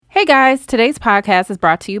Hey guys, today's podcast is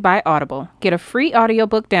brought to you by Audible. Get a free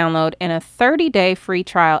audiobook download and a 30-day free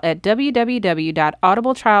trial at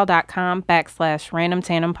www.audibletrial.com/Random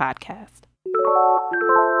Tandem Podcast.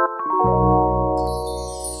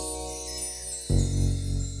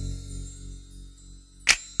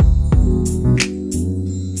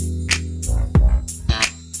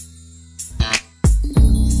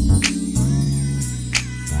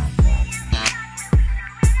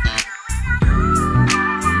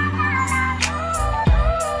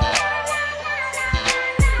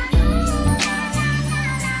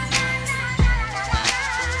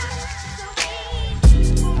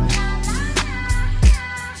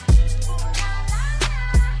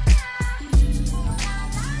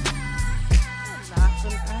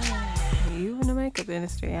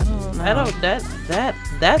 Industry. I don't know. That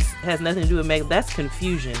has nothing to do with makeup. That's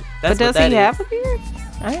confusion. But does he have a beard?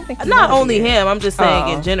 I didn't think. Not only him. I'm just saying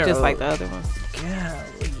in general. Just like the other ones.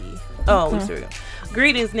 Golly. Oh, here we go.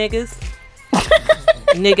 Greetings, niggas.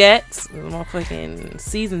 Niggettes. Motherfucking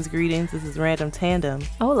season's greetings. This is Random Tandem.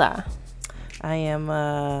 Hola. I am.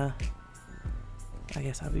 I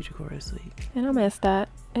guess I'll be your chorus this week. And I'm Estat,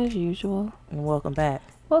 as usual. And welcome back.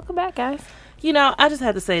 Welcome back, guys. You know, I just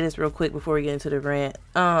had to say this real quick before we get into the rant.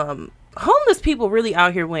 Homeless people really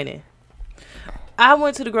out here winning. I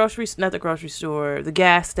went to the the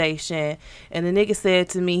gas station, and the nigga said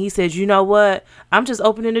to me, he said, you know what? I'm just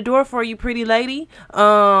opening the door for you, pretty lady.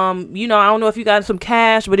 I don't know if you got some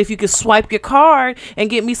cash, but if you could swipe your card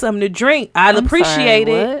and get me something to drink, I'd appreciate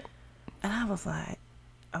it. What? And I was like,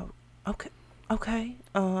 oh, okay. I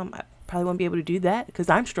probably won't be able to do that because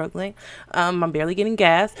I'm struggling. I'm barely getting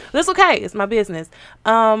gas. But it's okay. It's my business.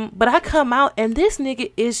 But I come out and this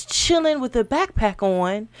nigga is chilling with a backpack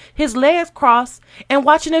on, his legs crossed, and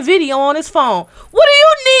watching a video on his phone. What do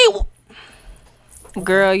you need?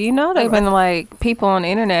 Girl, you know they've been like, people on the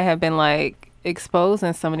internet have been like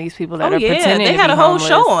exposing some of these people that are pretending they to had be a whole homeless.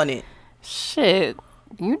 show on it. Shit.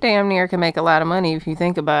 You damn near can make a lot of money if you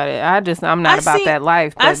think about it. I'm not about that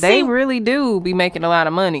life, but they really do be making a lot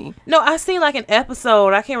of money. No, I seen like an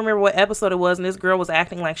episode. I can't remember what episode it was, and this girl was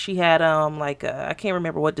acting like she had I can't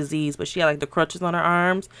remember what disease, but she had like the crutches on her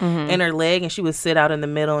arms and her leg, and she would sit out in the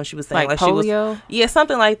middle, and she was saying like polio? She was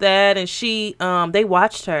something like that, and she they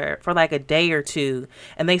watched her for like a day or two,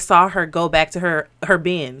 and they saw her go back to her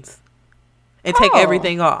bins and take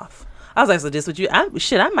everything off. I was like, so this what I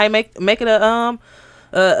might make it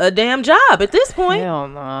a damn job at this point. Hell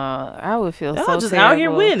no. I would feel so just terrible. out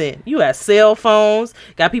here winning. You have cell phones,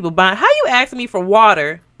 got people buying. How you asking me for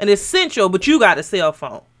water, an essential, but you got a cell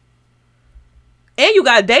phone? And you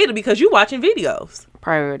got data because you watching videos.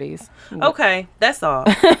 Priorities. Okay, that's all.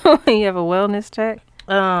 You have a wellness check?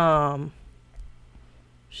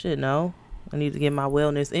 Shit, no. I need to get my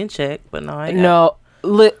wellness in check, but no, I no.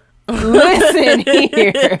 Listen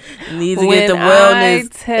here. Need to get the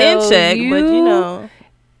wellness in check, but you know.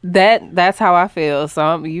 That's how I feel.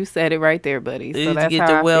 So you said it right there, buddy. So that's get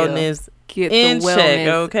how the wellness in check.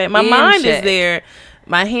 Okay, my mind is there.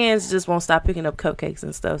 My hands just won't stop picking up cupcakes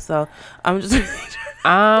and stuff. So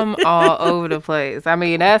I'm all over the place. I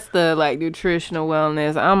mean, that's the like nutritional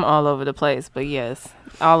wellness. I'm all over the place, but yes,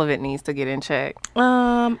 all of it needs to get in check.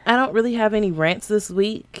 I don't really have any rants this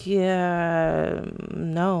week. Yeah,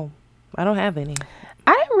 no, I don't have any.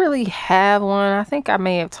 I didn't really have one. I think I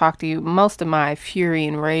may have talked to you. Most of my fury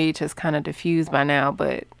and rage has kind of diffused by now,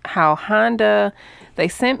 but how Honda, they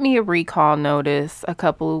sent me a recall notice a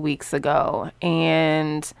couple of weeks ago,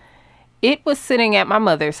 and it was sitting at my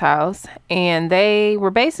mother's house, and they were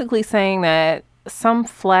basically saying that some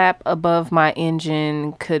flap above my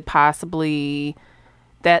engine could possibly,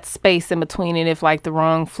 that space in between it, if like the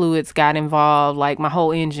wrong fluids got involved, like my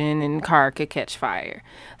whole engine and car could catch fire.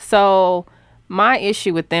 So my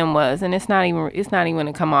issue with them was, and it's not even going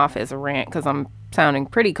to come off as a rant because I'm sounding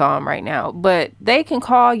pretty calm right now, but they can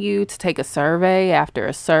call you to take a survey after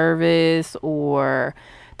a service or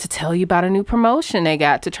to tell you about a new promotion they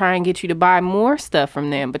got to try and get you to buy more stuff from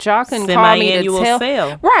them. But y'all couldn't call me to tell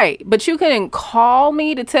sale. Right, but you couldn't call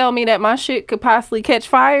me to tell me that my shit could possibly catch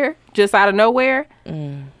fire just out of nowhere.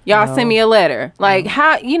 Y'all send me a letter. Like,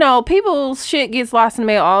 how, people's shit gets lost in the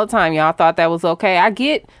mail all the time. Y'all thought that was okay. I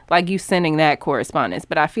get like you sending that correspondence,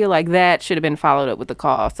 but I feel like that should have been followed up with a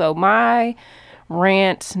call. So my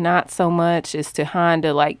rant, not so much, is to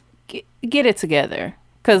Honda, like, get it together.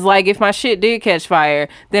 Because, like, if my shit did catch fire,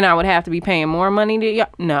 then I would have to be paying more money to y'all.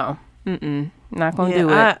 No. Not gonna do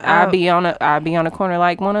it. I'll be on a corner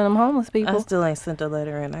like one of them homeless people. I still ain't sent a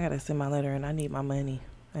letter in. I gotta send my letter in. I need my money.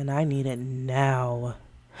 And I need it now.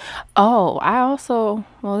 Oh, I also,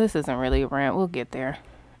 well, this isn't really a rant. We'll get there.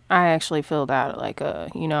 I actually filled out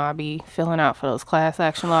I be filling out for those class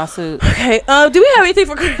action lawsuits. Okay. Do we have anything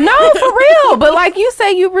for? No, for real. But like you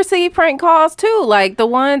say, you receive prank calls too. Like the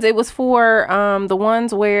ones it was for the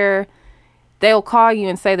ones where they'll call you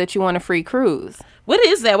and say that you want a free cruise. What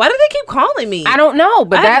is that? Why do they keep calling me? I don't know,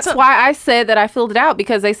 but that's why I said that I filled it out,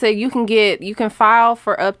 because they said you can file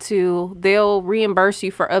for they'll reimburse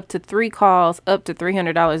you for up to 3 calls, up to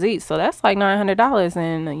 $300 each. So that's like $900,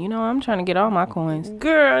 and I'm trying to get all my coins.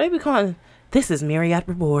 Girl, they be calling. This is Marriott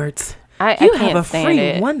Rewards. I you can't have a stand free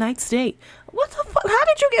it. one-night stay. What the fuck? How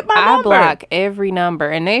did you get my number? I block every number,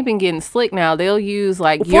 and they've been getting slick now. They'll use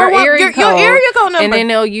like your area code number, and then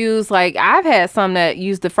they'll use like I've had some that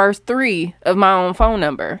use the first 3 of my own phone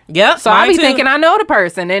number. Yep. So I'll be thinking I know the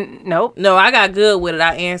person, and nope. No, I got good with it.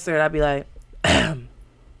 I answered. I'd be like, "Thank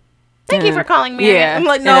you for calling me." Yeah. I'm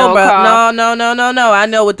like, "No, bro. No. I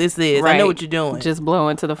know what this is. Right. I know what you're doing." Just blow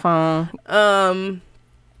into the phone.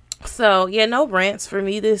 So yeah, no rants for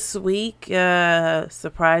me this week.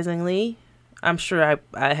 Surprisingly, I'm sure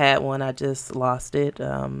I had one. I just lost it.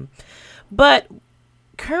 But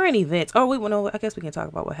current events. Oh, I guess we can talk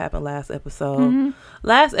about what happened last episode. Mm-hmm.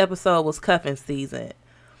 Last episode was cuffing season,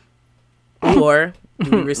 or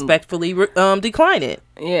we respectfully decline it.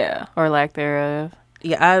 Yeah, or lack thereof.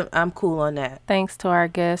 Yeah, I'm cool on that. Thanks to our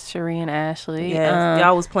guests, Cherie and Ashley. Yeah,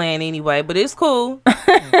 y'all was playing anyway, but it's cool.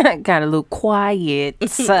 Got a little quiet.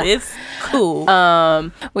 It's cool.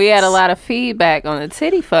 We had a lot of feedback on the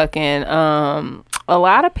titty fucking. A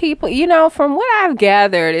lot of people, from what I've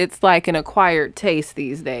gathered, it's like an acquired taste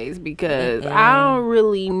these days, because I don't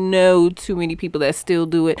really know too many people that still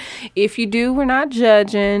do it. If you do, we're not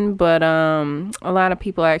judging, but a lot of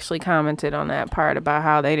people actually commented on that part about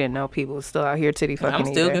how they didn't know people were still out here titty fucking. I'm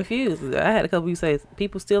still confused. I had a couple of you say,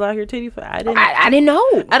 people still out here titty fucking. I didn't know.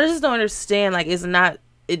 I just don't understand. Like,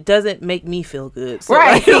 it doesn't make me feel good. So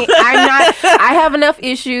right. I have enough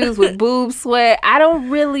issues with boob sweat. I don't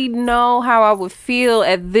really know how I would feel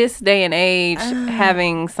at this day and age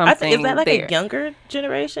having something. Is that like there. A younger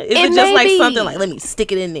generation? Is it just like something like, let me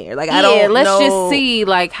stick it in there? Like, I don't know. Let's just see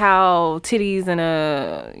like how titties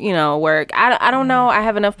work. I don't know. I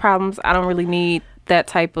have enough problems. I don't really need that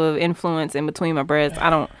type of influence in between my breasts. I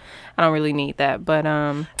don't really need that, but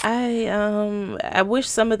I wish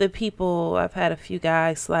some of the people, I've had a few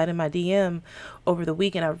guys slide in my DM over the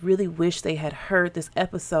weekend. I really wish they had heard this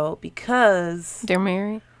episode, because they're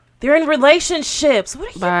married, they're in relationships.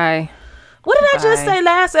 Bye. What did I just say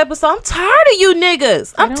last episode? I'm tired of you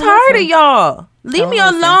niggas. I'm tired of y'all. Leave me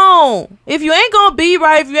alone. If you ain't gonna be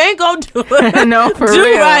right, if you ain't gonna do it, no, for do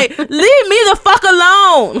real. right. Leave me the fuck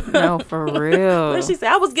alone. No, for real. What did she say?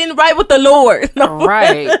 I was getting right with the Lord. No.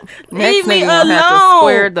 Right. Leave me alone. Have to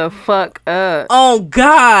square the fuck up. Oh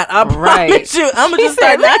God, I promise you. I'm gonna just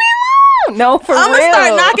start knocking. No, for real. I'm gonna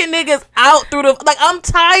start knocking niggas out through the. Like, I'm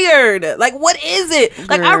tired. Like, what is it?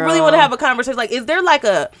 Like, I really want to have a conversation. Like, is there like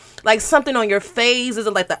something on your face? Is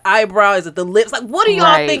it like the eyebrow? Is it the lips? Like, what do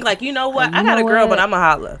y'all think? Like, you know what? I got a girl, but I'm a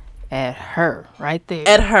holla at her right there.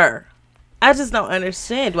 At her. I just don't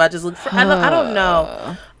understand. Do I just look? I don't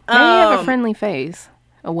know. Maybe have a friendly face,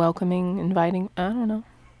 a welcoming, inviting. I don't know.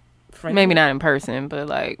 Friendly. Maybe not in person, but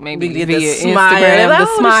like maybe via Instagram, the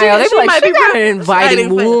smile. They be got an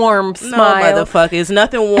inviting, warm smile. No, motherfuckers,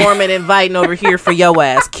 nothing warm and inviting over here for your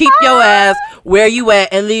ass. Keep your ass where you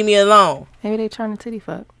at and leave me alone. Maybe they trying to titty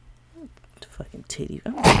fuck. Fucking titty.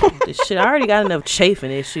 This shit. I already got enough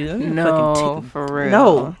chafing issues. No, for real.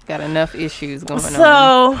 No, got enough issues going on.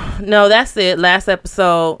 So no, that's it. Last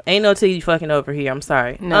episode. Ain't no titty fucking over here. I'm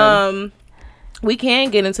sorry. No. We can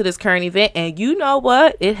get into this current event, and you know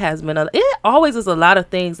what? It has been it always is a lot of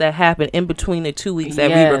things that happen in between the 2 weeks that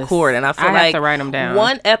we record, and I feel like have to write them down.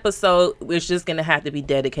 One episode is just gonna have to be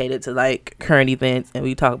dedicated to like current events, and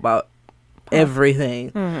we talk about everything.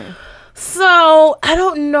 Mm-hmm. So I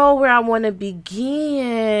don't know where I want to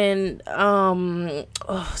begin.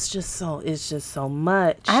 It's just so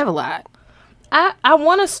much. I have a lot. I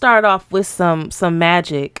want to start off with some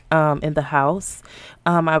magic in the house.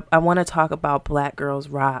 I want to talk about Black Girls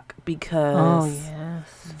Rock, because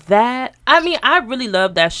I really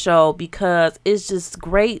love that show, because it's just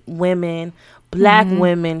great women, Black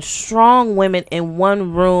women, strong women in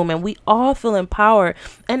one room, and we all feel empowered.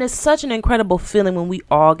 And it's such an incredible feeling when we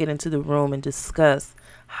all get into the room and discuss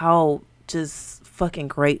how just fucking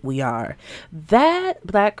great we are. That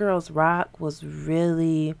Black Girls Rock was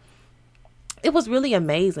really... It was really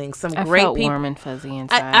amazing. I great felt people. Warm and fuzzy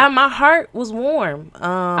inside. My heart was warm.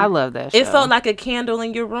 I love that show. It felt like a candle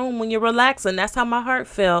in your room when you're relaxing. That's how my heart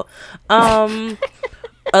felt.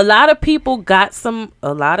 A lot of people got some.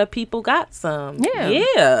 Yeah.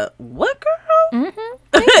 What, girl? Mm-hmm.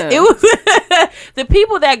 Yeah. It was the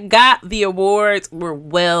people that got the awards were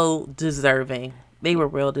well deserving. They were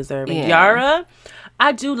well deserving. Yeah. Yara,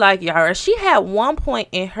 I do like Yara. She had one point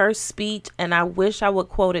in her speech, and I wish I would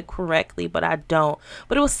quote it correctly, but I don't.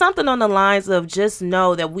 But it was something on the lines of, just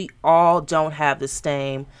know that we all don't have the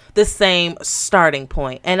same starting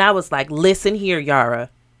point. And I was like, listen here, Yara.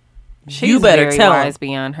 She's you better very tell wise him.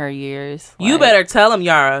 beyond her years. You Like, better tell him,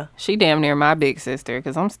 Yara. She damn near my big sister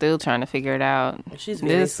because I'm still trying to figure it out. She's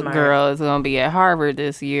very This smart. girl is gonna be at Harvard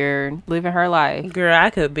this year, living her life. Girl, I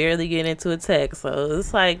could barely get into a text, so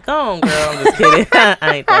it's like, go on, girl. I'm just kidding.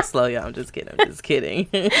 I ain't that slow, y'all. I'm just kidding.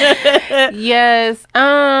 Yes.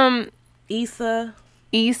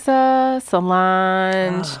 Issa,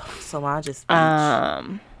 Solange. Solange's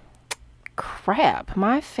speech. Crap,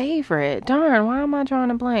 my favorite. Darn, why am I drawing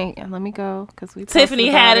a blank? And let me go because we. Tiffany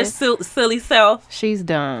Haddish, silly self. She's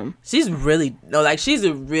dumb. She's really she's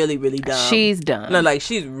really dumb. She's dumb. No, like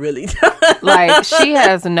she's really dumb. Like she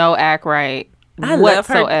has no act right I love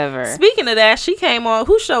her. whatsoever. Speaking of that, she came on.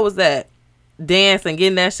 Whose show was that? Dancing,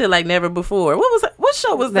 getting that shit like never before. What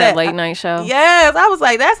show was that? That late night show. Yes, I was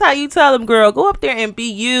like, that's how you tell them, girl. Go up there and be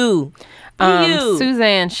you.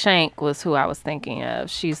 Suzanne Shank was who I was thinking of.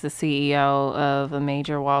 She's the CEO of a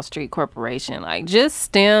major Wall Street corporation. Like, just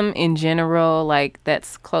STEM in general, like,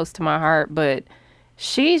 that's close to my heart. But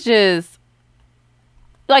she's just,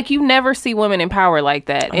 like, you never see women in power like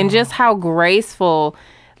that. And just how graceful,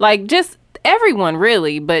 like, just everyone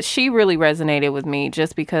really. But she really resonated with me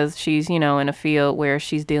just because she's, in a field where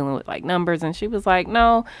she's dealing with, like, numbers. And she was like,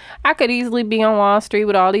 no, I could easily be on Wall Street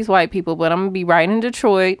with all these white people, but I'm going to be right in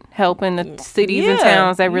Detroit helping the cities and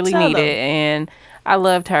towns that really need it. And I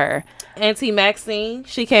loved her. Auntie Maxine,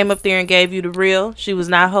 she came up there and gave you the real. She was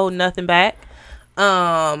not holding nothing back.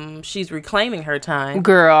 She's reclaiming her time.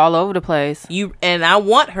 Girl, all over the place. And I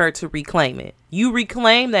want her to reclaim it. You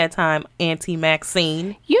reclaim that time, Auntie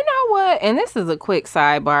Maxine. You know what? And this is a quick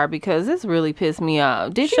sidebar because this really pissed me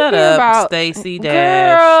off. Did Shut you hear up, about Stacey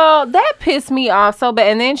Dash? Girl, that pissed me off so bad.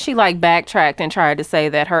 And then she backtracked and tried to say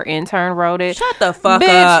that her intern wrote it. Shut the fuck Bitch,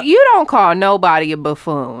 up. you don't call nobody a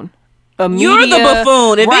buffoon. You're the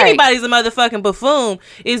buffoon. If anybody's a motherfucking buffoon,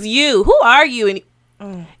 it's you. Who are you?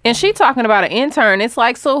 And she talking about an intern. It's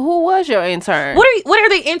like, so who was your intern? What are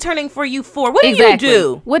they interning for you for? What do you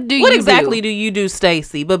do? What exactly do you do,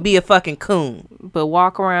 Stacey? But be a fucking coon. But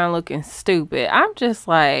walk around looking stupid. I'm just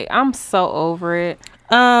like, I'm so over it.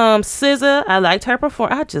 SZA, I liked her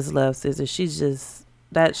perform. I just love SZA. She's just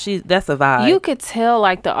that's a vibe. You could tell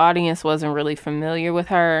like the audience wasn't really familiar with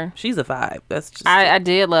her. She's a vibe. That's just I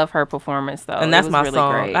did love her performance though, and that's my really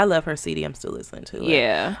song. Great. I love her CD. I'm still listening to it.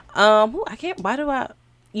 Yeah. I can't. Why do I?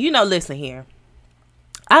 Listen here.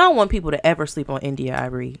 I don't want people to ever sleep on India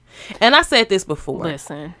Arie. And I said this before.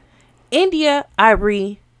 Listen. India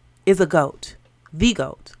Arie is a goat. The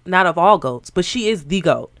goat. Not of all goats, but she is the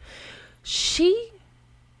goat. She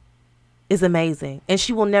is amazing. And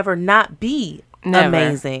she will never not be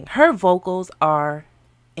amazing. Her vocals are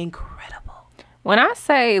incredible. When I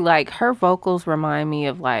say like her vocals remind me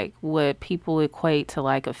of like what people equate to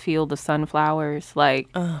like a field of sunflowers. Like,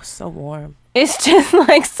 oh, so warm. It's just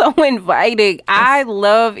like so inviting. I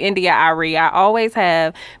love India Arie. I always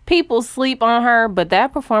have. People sleep on her, but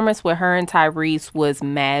that performance with her and Tyrese was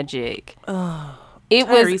magic. Oh, it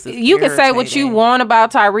Tyrese was. You can say what you want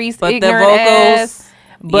about Tyrese, but ignorant the vocals, ass,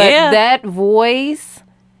 but that voice.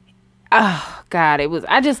 Oh God, it was.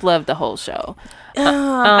 I just loved the whole show.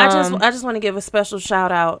 I just want to give a special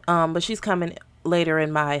shout out. But she's coming later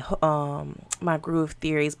in my my groove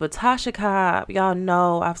theories, but Tasha Cobb, y'all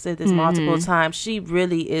know I've said this multiple times, she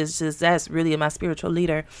really is that's really my spiritual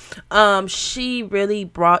leader. She really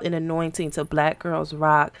brought an anointing to Black Girls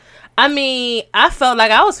Rock. I mean, I felt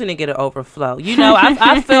like I was finna get an overflow,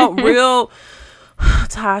 I felt real.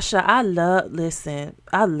 Tasha, I love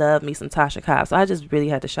me some Tasha Cobb, so I just really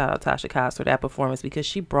had to shout out Tasha Cobb for that performance because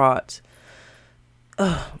she brought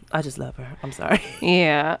I just love her. I'm sorry.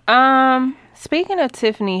 Yeah. Speaking of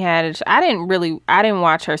Tiffany Haddish, I didn't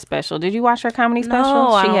watch her special. Did you watch her comedy special? No,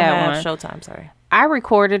 she I don't had have one. Showtime, sorry. I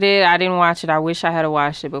recorded it. I didn't watch it. I wish I had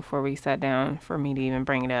watched it before we sat down for me to even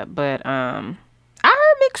bring it up. But I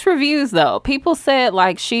heard mixed reviews though. People said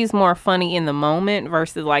like she's more funny in the moment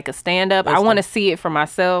versus like a stand-up. I want to see it for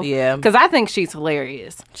myself. Yeah. Because I think she's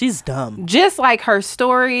hilarious. She's dumb. Just like her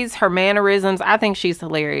stories, her mannerisms, I think she's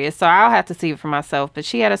hilarious. So I'll have to see it for myself. But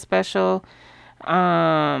she had a special.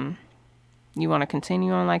 You want to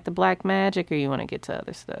continue on like the Black Magic or you want to get to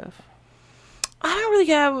other stuff? I don't really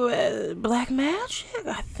have black magic.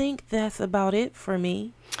 I think that's about it for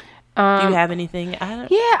me. Do you have anything? I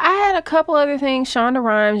had a couple other things. Shonda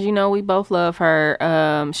Rhimes, we both love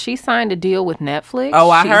her. She signed a deal with Netflix. Oh,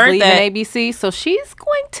 I she's heard leaving that. ABC, so she's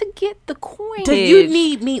going to get the coinage. Do you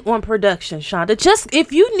need me on production, Shonda? Just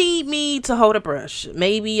if you need me to hold a brush,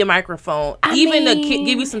 maybe a microphone, to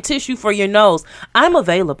give you some tissue for your nose, I'm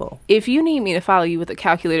available. If you need me to follow you with a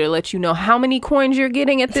calculator to let you know how many coins you're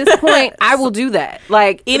getting at this point, I will do that.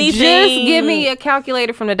 Like, Anything. Just give me a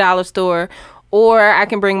calculator from the dollar store. Or I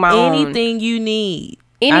can bring my own. Anything you need.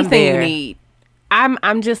 Anything you need.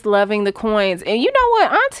 I'm just loving the coins. And you know what?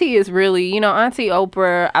 Auntie is really, Auntie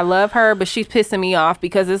Oprah, I love her, but she's pissing me off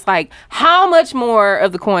because it's like, how much more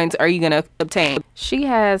of the coins are you going to obtain? She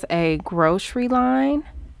has a grocery line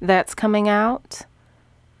that's coming out.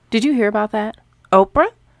 Did you hear about that?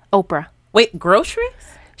 Oprah. Wait, groceries?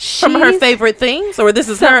 From her favorite things? Or this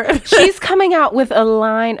is her? She's coming out with a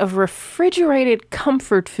line of refrigerated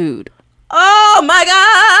comfort food. Oh my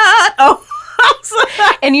God! Oh, I'm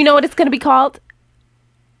sorry. And you know what it's going to be called?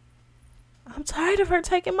 I'm tired of her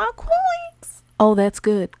taking my coins. Oh, that's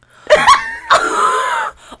good.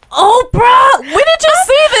 Oprah, when did you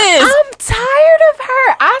see this? I'm tired of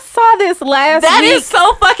her. I saw this last week. That is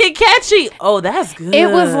so fucking catchy. Oh, that's good.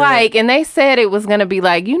 It was like, and they said it was going to be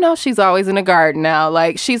like, she's always in the garden now.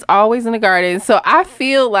 Like, she's always in the garden. So I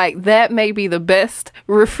feel like that may be the best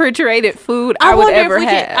refrigerated food I would ever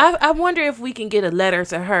have. I wonder if we can get a letter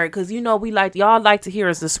to her because, y'all like to hear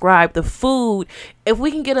us describe the food. If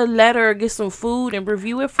we can get a letter, get some food and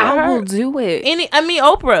review it for her. I will do it.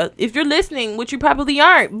 Oprah, if you're listening, which you probably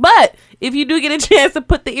aren't, but if you do get a chance to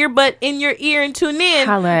put the earbud in your ear and tune in,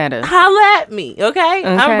 holla at us. Holla at me, okay?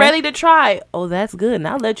 I'm ready to try. Oh, that's good. And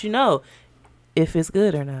I'll let you know if it's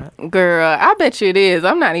good or not. Girl, I bet you it is.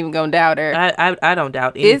 I'm not even going to doubt her. I don't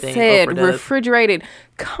doubt anything. It said refrigerated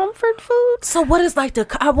comfort food. So what is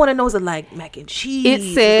I want to know, is it like mac and cheese?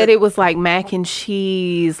 It said it was like mac and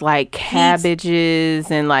cheese, like cabbages,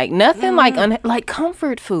 and like nothing like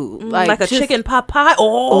comfort food. Like a chicken pot pie.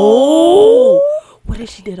 Oh. What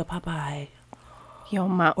if she did a Popeye? Yo,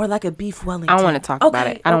 mom. Or like a beef Wellington. I don't want to talk about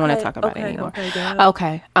it. I don't want to talk about it anymore.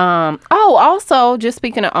 Okay. Also, just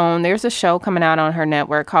speaking of OWN, there's a show coming out on her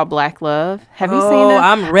network called Black Love. Have you seen it?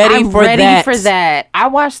 I'm ready for that. I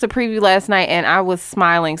watched the preview last night and I was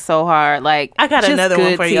smiling so hard. Like, I got another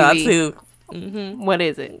one for y'all too. Mm-hmm. What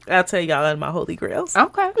is it? I'll tell y'all in my holy grails.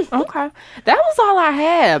 Okay. That was all I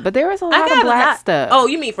had, but there was a lot of black stuff. Oh,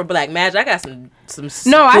 you mean for Black Magic? I got some.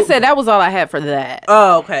 No, I said that was all I had for that.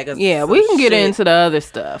 Oh, okay. Yeah, we can get into the other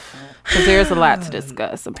stuff because there's a lot to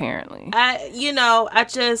discuss. Apparently, I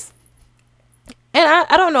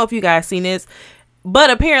don't know if you guys seen this, but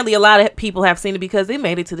apparently a lot of people have seen it because they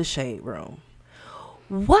made it to the Shade Room.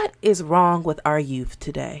 What is wrong with our youth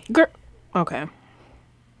today? Okay.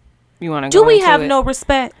 You want to? Do we have no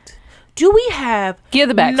respect? Do we have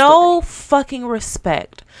no fucking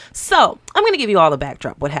respect? So I'm going to give you all the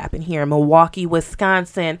backdrop. What happened here in Milwaukee,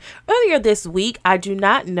 Wisconsin earlier this week? I do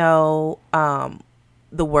not know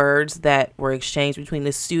the words that were exchanged between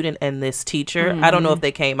this student and this teacher. I don't know if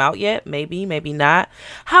they came out yet. Maybe not.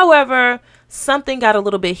 However, something got a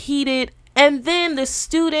little bit heated, and then the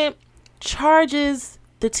student charges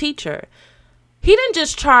the teacher. He didn't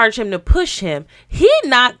just charge him to push him. He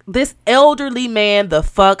knocked this elderly man the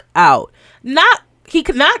fuck out.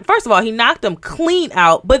 First of all, he knocked him clean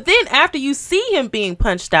out. But then after you see him being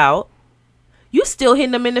punched out, you still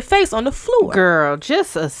hitting him in the face on the floor. Girl,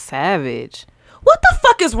 just a savage. What the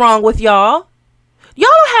fuck is wrong with y'all? Y'all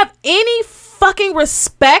don't have any fucking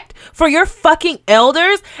respect for your fucking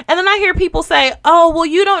elders. And then I hear people say, oh, well,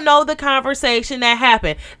 you don't know the conversation that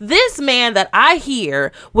happened. This man that I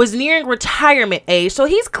hear was nearing retirement age. So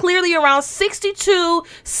he's clearly around 62,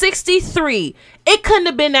 63. It couldn't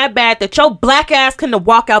have been that bad that your black ass couldn't have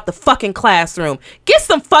walked out the fucking classroom. Get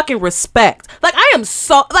some fucking respect.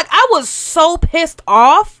 I was so pissed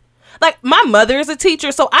off. Like, my mother is a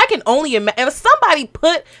teacher, so I can only imagine if somebody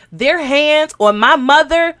put their hands on my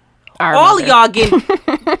mother. All of y'all getting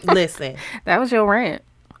listen. That was your rant.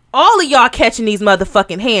 All of y'all catching these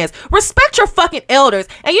motherfucking hands. Respect your fucking elders.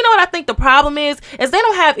 And you know what I think the problem is they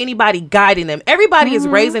don't have anybody guiding them. Everybody is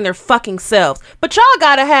raising their fucking selves. But y'all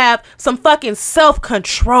gotta have some fucking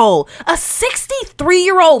self-control. A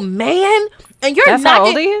 63-year-old man, and you're That's not how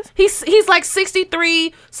old he is? He's like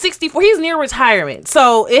 63, 64. He's near retirement.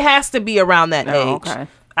 So it has to be around that age. Okay.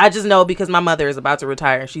 I just know because my mother is about to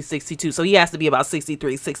retire. She's 62. So he has to be about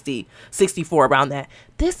 63, 60, 64, around that.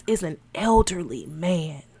 This is an elderly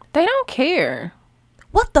man. They don't care.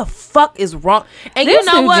 What the fuck is wrong? And this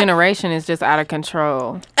you know new what? generation is just out of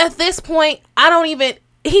control. At this point, I don't even.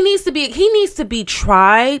 He needs to be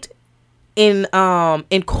tried in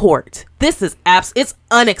court. This is it's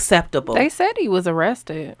unacceptable. They said he was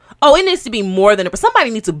arrested. Oh, it needs to be more than it. But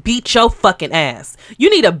somebody needs to beat your fucking ass. You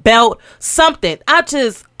need a belt, something. That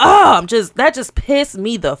just pissed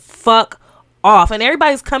me the fuck off. And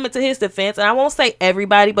everybody's coming to his defense, and I won't say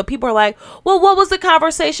everybody, but people are like, well, what was the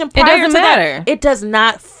conversation prior to that? It doesn't matter. It does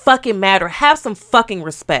not fucking matter. Have some fucking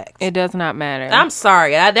respect. It does not matter. I'm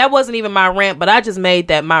sorry. That wasn't even my rant, but I just made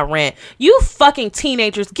that my rant. You fucking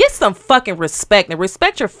teenagers, get some fucking respect and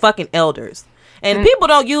respect your fucking elders. And people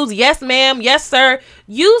don't use yes ma'am, yes sir.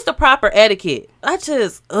 Use the proper etiquette.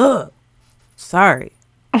 Sorry.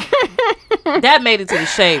 That made it to the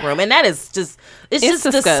shade room, and that is just it's just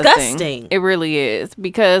disgusting. It really is,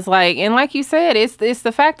 because like you said, it's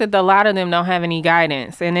the fact that a lot of them don't have any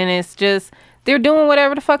guidance, and then it's just they're doing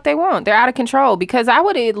whatever the fuck they want. They're out of control. Because I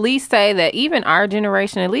would at least say that even our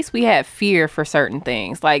generation, at least we had fear for certain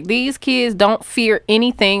things. Like, these kids don't fear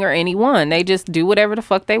anything or anyone. They just do whatever the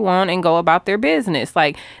fuck they want and go about their business.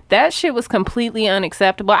 Like, that shit was completely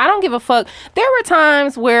unacceptable. I don't give a fuck. There were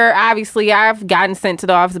times where, obviously, I've gotten sent to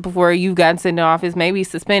the office before you've gotten sent to the office, maybe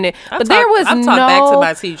suspended. But there was no... back to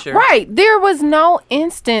my teacher. Right. There was no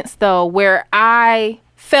instance, though, where I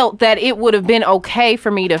felt that it would have been okay for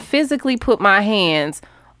me to physically put my hands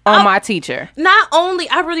on my teacher. Not only,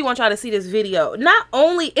 I really want y'all to see this video. Not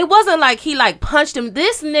only, it wasn't like he like punched him.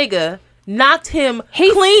 This nigga knocked him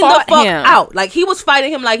clean the fuck out. Like, he was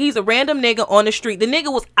fighting him like he's a random nigga on the street. The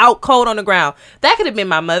nigga was out cold on the ground. That could have been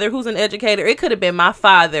my mother, who's an educator. It could have been my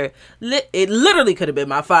father. It literally could have been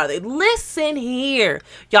my father. Listen here.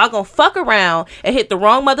 Y'all gonna fuck around and hit the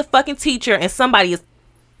wrong motherfucking teacher, and somebody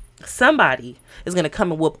is gonna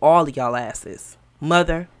come and whoop all of y'all asses.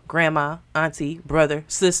 Mother, grandma, auntie, brother,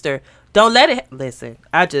 sister. Don't let it. Listen,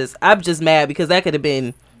 I'm just mad because that could have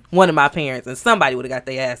been one of my parents, and somebody would have got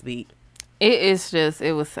their ass beat. It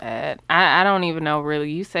was sad. I don't even know,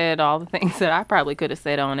 really. You said all the things that I probably could have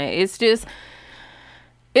said on it.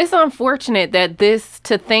 It's unfortunate that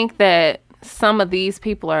to think that some of these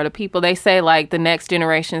people are the people, they say, like, the next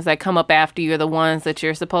generations that come up after you are the ones that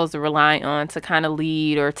you're supposed to rely on to kind of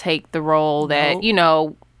lead or take the role that, you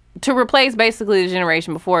know, to replace basically the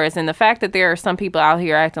generation before us. And the fact that there are some people out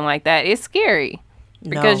here acting like that is scary.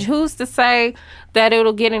 Because who's to say that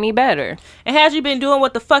it'll get any better? And had you been doing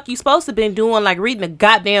what the fuck you supposed to been doing, like reading a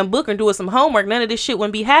goddamn book or doing some homework, none of this shit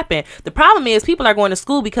wouldn't be happening. The problem is people are going to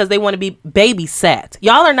school because they want to be babysat.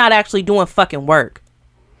 Y'all are not actually doing fucking work.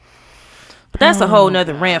 But that's a whole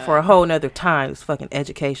nother rant for a whole nother time, this fucking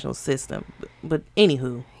educational system. But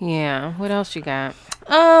anywho. Yeah. What else you got?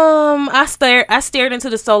 I stared into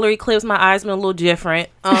the solar eclipse. My eyes been a little different.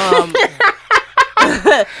 But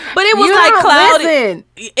it was like cloudy. Listen.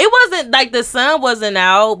 It wasn't like the sun wasn't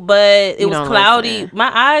out, but it was cloudy. Listen.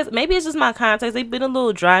 My eyes, maybe it's just my contacts. They've been a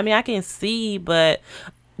little dry. I mean, I can see, but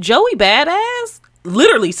Joey Badass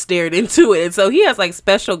literally stared into it. And so he has like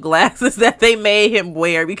special glasses that they made him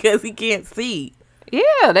wear because he can't see.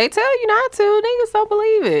 Yeah, they tell you not to. Niggas don't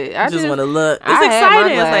believe it. I just want to look. It's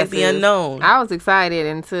exciting. It's like the unknown. I was excited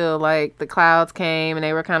until like the clouds came and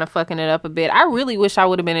they were kind of fucking it up a bit. I really wish I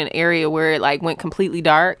would have been in an area where it like went completely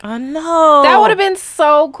dark. I know. That would have been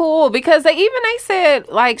so cool, because they said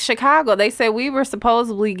like Chicago, they said we were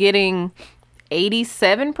supposedly getting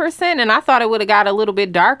 87%, and I thought it would have got a little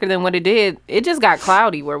bit darker than what it did. It just got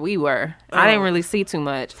cloudy where we were. I didn't really see too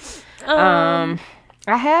much. I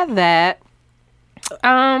had that.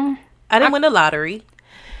 I didn't win the lottery.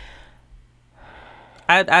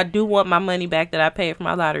 I do want my money back that I paid for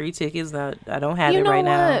my lottery tickets. I don't have it right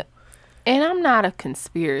now. And I'm not a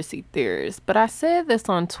conspiracy theorist, but I said this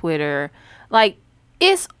on Twitter. Like,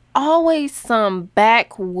 it's always some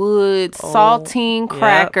backwoods saltine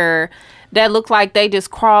cracker that looked like they just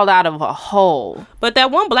crawled out of a hole. But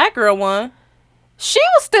that one black girl won. She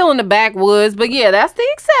was still in the backwoods, but yeah, that's the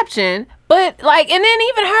exception. But like, and then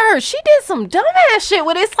even her, she did some dumbass shit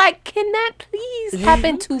where it's like, can that please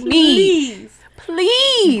happen to me?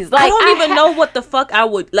 Please. Like, I don't even know what the fuck I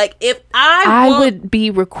would, like, if I would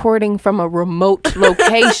be recording from a remote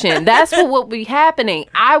location. That's what would be happening.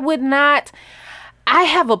 I would not. I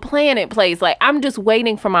have a plan in place. Like, I'm just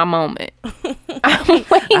waiting for my moment.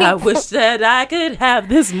 I wish that I could have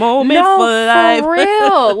this moment for life. For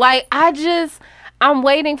real. Like, I'm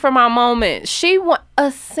waiting for my moment.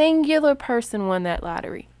 A singular person won that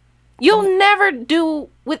lottery. You'll never do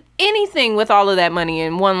with anything with all of that money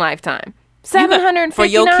in one lifetime. $759 for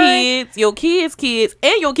your kids, kids,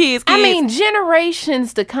 and your kids. I mean,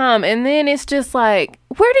 generations to come. And then it's just like,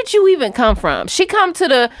 where did you even come from? She come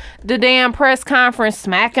to the damn press conference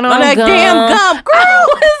smacking on that gum. Damn gum. Girl, I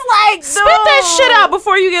was like, spit that shit out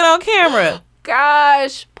before you get on camera.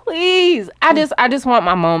 Gosh, please. I just want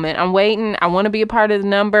my moment. I'm waiting. I want to be a part of the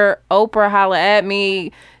number. Oprah, holla at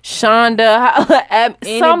me. Shonda, holla at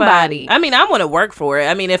somebody. I mean, I want to work for it.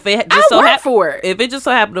 I mean, if it just if it just so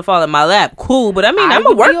happened to fall in my lap, cool. But I mean, I'm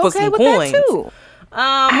gonna work for some coins. That too.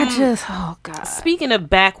 Oh God. Speaking of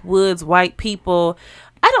backwoods white people,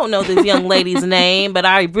 I don't know this young lady's name, but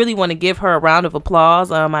I really want to give her a round of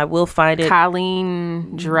applause. I will find it.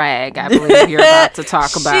 Colleen Drag, I believe you're about to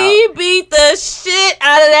talk about. She beat the shit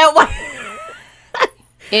out of that white.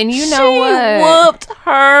 And you know what? She whooped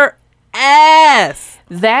her ass.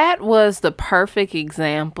 That was the perfect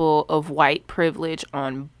example of white privilege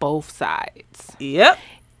on both sides. Yep.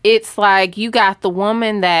 It's like you got the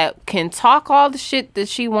woman that can talk all the shit that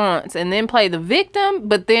she wants and then play the victim,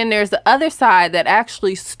 but then there's the other side that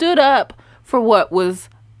actually stood up for what was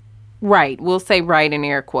right. We'll say right in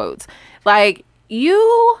air quotes. Like,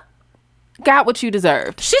 you got what you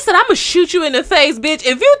deserved. She said, I'm gonna shoot you in the face, bitch.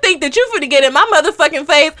 If you think that you finna get in my motherfucking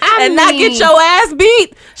face not get your ass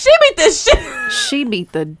beat, she beat the shit. She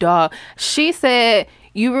beat the dog. She said,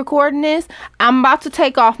 you recording this? I'm about to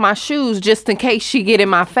take off my shoes just in case she get in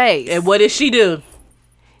my face. And what did she do?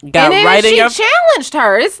 Got right in your... She challenged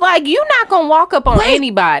her. It's like, you're not gonna walk up on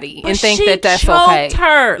anybody and think that that's okay. She choked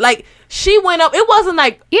her. Like, she went up. It wasn't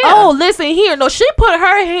like, oh, listen here. No, she put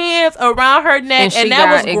her hands around her neck, and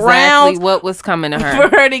that was exactly grounds what was coming to her.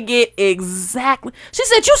 For her to get exactly. She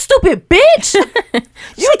said, you stupid bitch.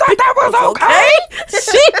 You thought that was okay?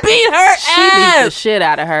 She beat her ass. She beat the shit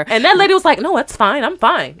out of her. And that lady was like, no, it's fine. I'm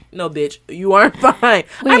fine. No, bitch, you aren't fine.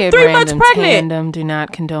 I'm 3 months pregnant. Tandem do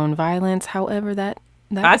not condone violence. However,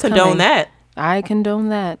 I condone that. I condone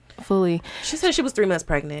that fully. She said she was 3 months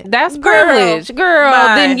pregnant. That's privilege, girl.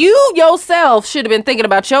 Bye. Then you yourself should have been thinking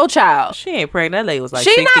about your child. She ain't pregnant. That lady was like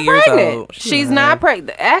She's 60 not years pregnant. old. She's not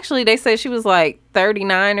pregnant. Actually, they said she was like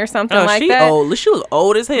 39 or something like that. Old. She was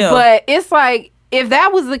old as hell. But it's like, if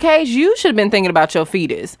that was the case, you should have been thinking about your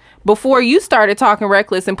fetus before you started talking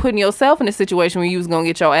reckless and putting yourself in a situation where you was gonna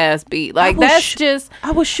get your ass beat. Like,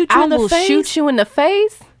 I will shoot you in the face. I will shoot you in the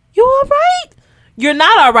face. You all right? You're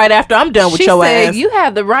not all right after I'm done with your ass. You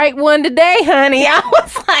have the right one today, honey. I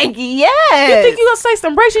was like, yes. You think you gonna say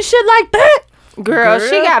some racist shit like that? Girl,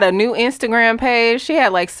 she got a new Instagram page. She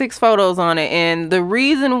had like 6 photos on it. And the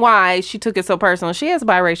reason why she took it so personal, she has a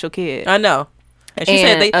biracial kid. I know. And she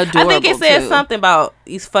said I think it said something about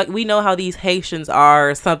we know how these Haitians are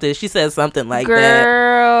or something. She said something like that.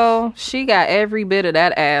 Girl, she got every bit of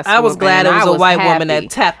that ass. I was glad it was a white woman that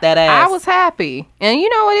tapped that ass. I was happy. And you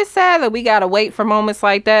know what? It's sad that we got to wait for moments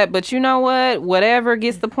like that. But you know what? Whatever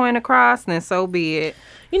gets the point across, then so be it.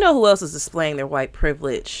 You know who else is displaying their white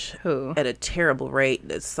privilege? Who? At a terrible rate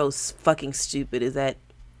that's so fucking stupid is that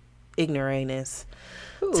ignoramus.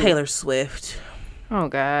 Taylor Swift. Oh,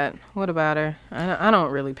 God. What about her? I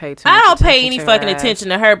don't really pay too much I don't pay any fucking attention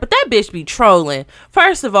to her, but that bitch be trolling.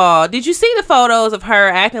 First of all, did you see the photos of her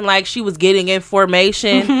acting like she was getting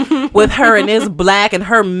information with her and this black and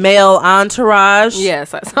her male entourage?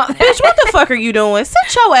 Yes, I saw that. Bitch, what the fuck are you doing?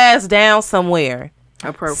 Sit your ass down somewhere.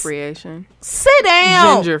 Appropriation. Sit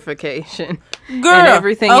down. Gentrification. Girl. And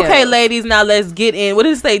everything okay, else. Ladies, now let's get in. What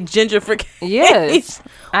did it say? Gentrification. Yes.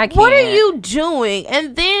 I can't. What are you doing?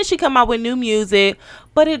 And then she come out with new music,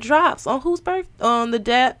 but it drops on whose birthday? On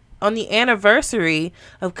the anniversary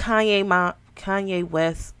of Kanye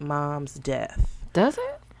West's mom's death. Does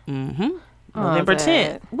it? Mm-hmm. November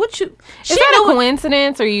 10th. Is that a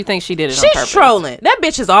coincidence, or you think she did it on purpose? She's trolling. That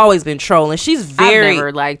bitch has always been trolling. She's very... I've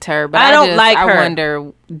never liked her, but I don't like her. I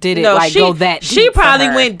wonder, did it go that deep? She probably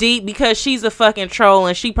went deep because she's a fucking troll,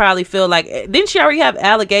 and she probably feel like... Didn't she already have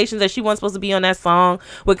allegations that she wasn't supposed to be on that song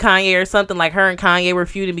with Kanye or something? Like her and Kanye were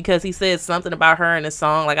feuding because he said something about her in the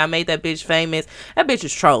song. Like, I made that bitch famous. That bitch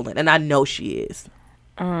is trolling, and I know she is.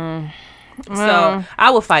 So, I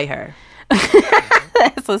will fight her.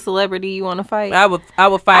 That's a celebrity you want to fight? I would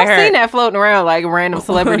fight her. I've seen that floating around like a random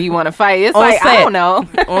celebrity you want to fight. It's like, I don't know.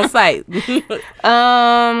 On site.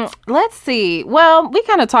 Let's see. Well, we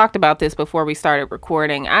kind of talked about this before we started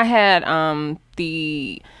recording. I had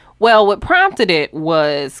what prompted it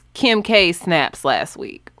was Kim K's snaps last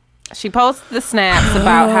week. She posted the snaps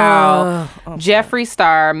about how Jeffree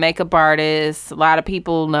Star, makeup artist, a lot of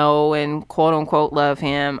people know and quote unquote love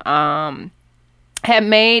him.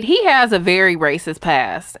 he has a very racist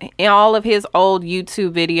past. In all of his old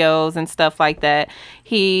YouTube videos and stuff like that,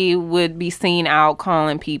 he would be seen out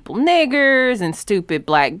calling people niggers and stupid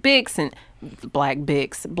black spics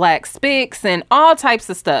and all types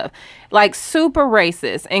of stuff. Like, super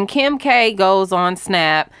racist. And Kim K goes on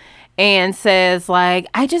Snap and says, like,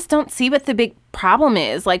 I just don't see what the big problem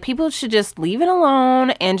is. Like, people should just leave it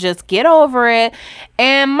alone and just get over it.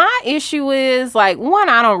 And my issue is, like, one,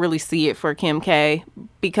 I don't really see it for Kim K,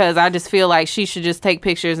 because I just feel like she should just take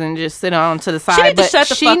pictures and just sit on to the side. She needs to shut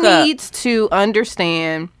the fuck up. She needs to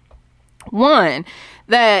understand, one,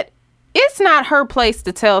 that it's not her place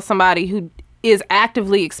to tell somebody who is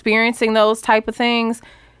actively experiencing those type of things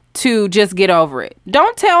to just get over it.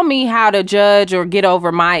 Don't tell me how to judge or get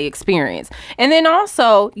over my experience. And then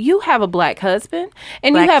also, you have a black husband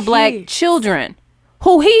and you have black children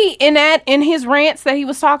who he, in his rants that he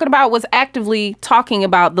was talking about, was actively talking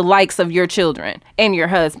about the likes of your children and your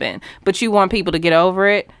husband. But you want people to get over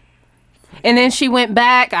it? And then she went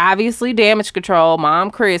back, obviously damage control.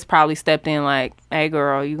 Mom Chris probably stepped in like, hey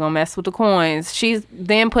girl, you gonna mess with the coins. She's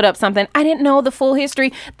then put up something, I didn't know the full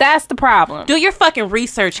history. That's the problem. Do your fucking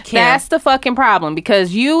research, Kim. That's the fucking problem,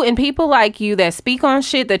 because you and people like you that speak on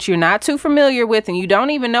shit that you're not too familiar with and you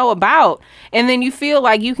don't even know about, and then you feel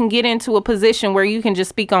like you can get into a position where you can just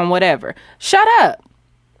speak on whatever. Shut up.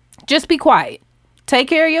 Just be quiet. Take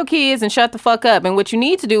care of your kids and shut the fuck up. And what you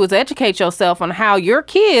need to do is educate yourself on how your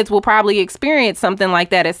kids will probably experience something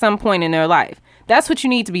like that at some point in their life. That's what you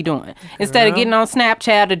need to be doing. Instead of getting on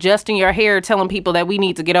Snapchat, adjusting your hair, telling people that we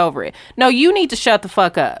need to get over it. No, you need to shut the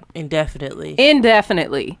fuck up.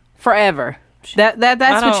 Indefinitely. Forever.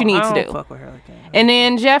 That's what you need to do. Fuck with her like that. And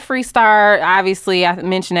then Jeffree Star, obviously, I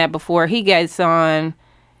mentioned that before, he gets on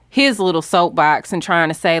his little soapbox and trying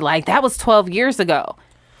to say, like, that was 12 years ago.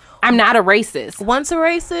 I'm not a racist. Once a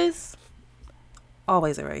racist,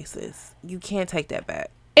 always a racist. You can't take that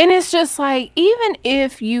back. And it's just like, even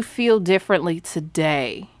if you feel differently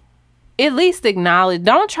today, at least acknowledge.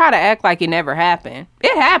 Don't try to act like it never happened.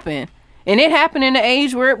 It happened. And it happened in the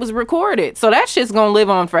age where it was recorded. So that shit's gonna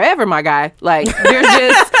live on forever, my guy. Like, there's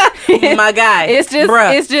just... my guy. It's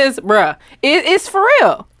for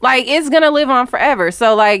real. Like, it's gonna live on forever.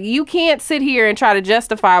 So, like, you can't sit here and try to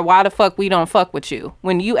justify why the fuck we don't fuck with you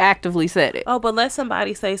when you actively said it. Oh, but let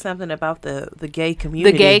somebody say something about the gay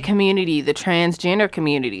community. The gay community, the transgender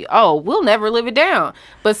community. Oh, we'll never live it down.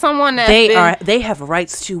 But someone that they have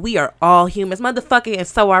rights too. We are all humans, motherfucker, and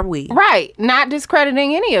so are we. Right. Not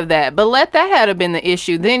discrediting any of that. But let that have been the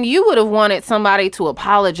issue. Then you would have wanted somebody to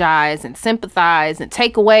apologize and sympathize and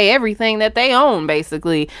take away everything that they own,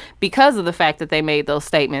 basically, because of the fact that they made those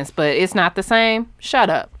statements. But it's not the same. Shut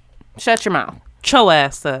up. Shut your mouth. Cho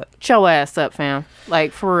ass up. Cho ass up, fam.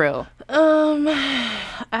 Like, for real.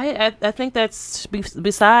 I think that's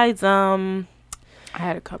besides I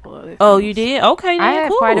had a couple other things. Oh, you did? Okay, then, I had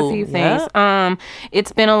cool. quite a few things. Yeah.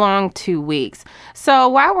 It's been a long 2 weeks. So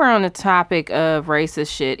while we're on the topic of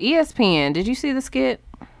racist shit, ESPN, did you see the skit?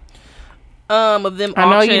 Of them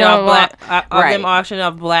auctioning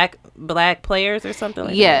off black players or something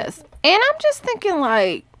like that. Yes. And I'm just thinking,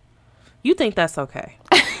 like, you think that's okay?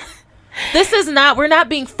 We're not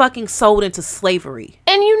being fucking sold into slavery.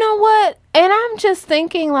 And you know what? And I'm just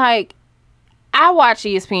thinking, like, I watch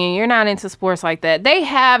ESPN. You're not into sports like that. They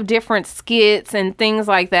have different skits and things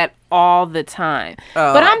like that all the time.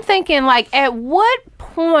 But I'm thinking, like, at what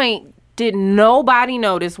point did nobody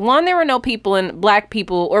notice? One, there were no black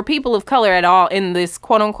people or people of color at all in this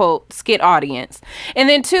quote unquote skit audience. And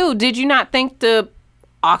then two, did you not think to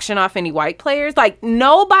auction off any white players? Like,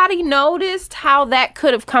 nobody noticed how that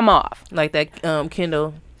could have come off. Like that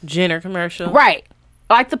Kendall Jenner commercial. Right.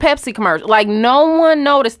 Like the Pepsi commercial. Like, no one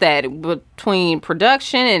noticed that between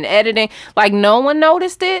production and editing. Like, no one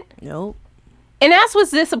noticed it. Nope. And that's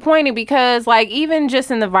what's disappointing, because, like, even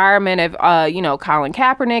just in the environment of, Colin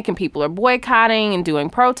Kaepernick, and people are boycotting and doing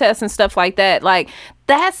protests and stuff like that, like,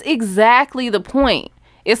 that's exactly the point.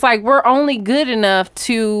 It's like, we're only good enough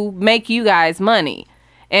to make you guys money.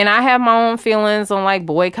 And I have my own feelings on, like,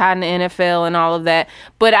 boycotting the NFL and all of that.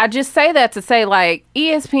 But I just say that to say, like,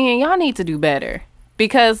 ESPN, y'all need to do better.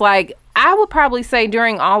 Because, like, I would probably say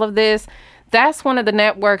during all of this, that's one of the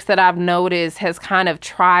networks that I've noticed has kind of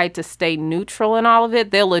tried to stay neutral in all of it.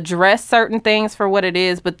 They'll address certain things for what it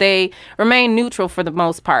is, but they remain neutral for the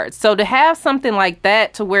most part. So to have something like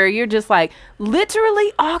that to where you're just, like,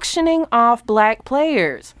 literally auctioning off black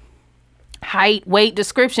players. Height, weight,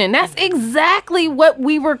 description. That's exactly what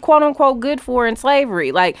we were, quote unquote, good for in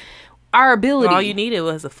slavery. Like, our ability. All you needed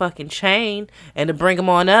was a fucking chain and to bring them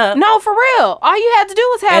on up. No, for real. All you had to do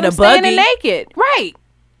was have them standing naked. Right.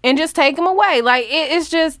 and just take them away. Like, it's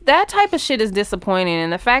just, that type of shit is disappointing.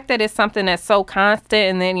 And the fact that it's something that's so constant,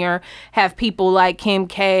 and then you have people like Kim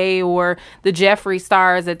K or the Jeffree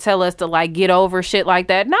Stars that tell us to, like, get over shit like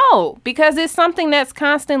that. No, because it's something that's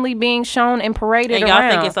constantly being shown and paraded around. And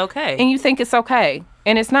y'all think it's okay. And you think it's okay.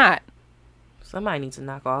 And it's not. Somebody needs to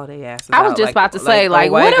knock all their asses I was out, just about to say, like,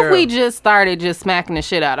 what if we just started just smacking the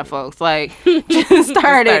shit out of folks? Like, just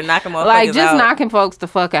started knocking folks the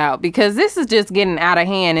fuck out, because this is just getting out of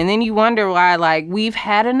hand. And then you wonder why, like, we've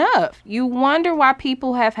had enough. You wonder why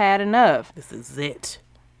people have had enough. This is it.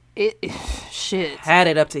 Shit. Had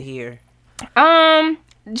it up to here.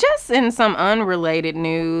 Just in some unrelated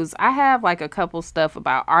news, I have, like, a couple stuff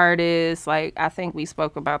about artists. Like, I think we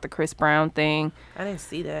spoke about the Chris Brown thing. I didn't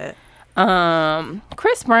see that.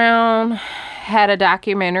 Chris Brown had a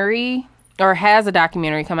documentary, or has a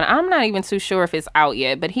documentary coming. I'm not even too sure if it's out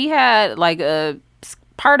yet, but he had, like, a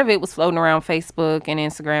part of it was floating around Facebook and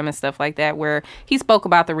Instagram and stuff like that, where he spoke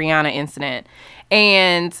about the Rihanna incident.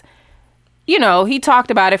 And, you know, he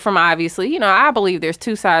talked about it from, obviously, you know, I believe there's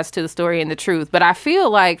two sides to the story and the truth, but I feel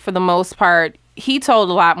like for the most part, he told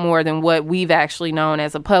a lot more than what we've actually known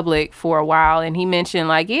as a public for a while. And he mentioned,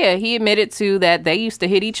 like, yeah, he admitted to that they used to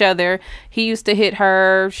hit each other. He used to hit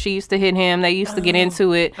her. She used to hit him. They used to get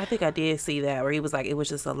into it. I think I did see that, where he was like, it was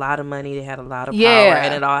just a lot of money. They had a lot of power,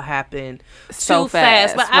 and it all happened so too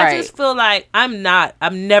fast. But right. I just feel like I'm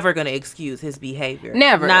never going to excuse his behavior.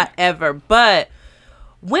 Never. Not ever. But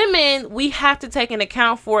women, we have to take an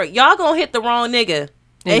account for it. Y'all going to hit the wrong nigga.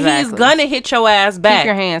 And he's gonna hit your ass back. Keep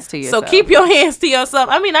your hands to yourself. So keep your hands to yourself.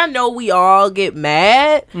 I mean, I know we all get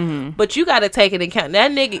mad, but you gotta take it into account.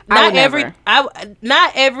 That nigga,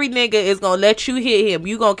 not every nigga is gonna let you hit him.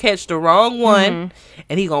 You gonna catch the wrong one,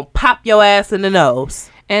 and he gonna pop your ass in the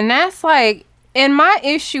nose. And that's like, and my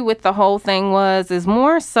issue with the whole thing is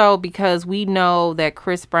more so because we know that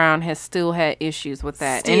Chris Brown has still had issues with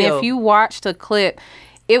that. And if you watched a clip,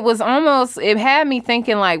 it had me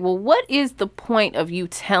thinking, like, well, what is the point of you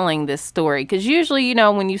telling this story? Because usually, you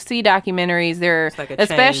know, when you see documentaries,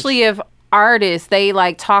 especially if artists, they,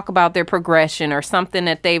 like, talk about their progression or something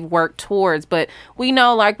that they've worked towards. But we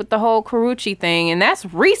know, like, with the whole Karrueche thing, and that's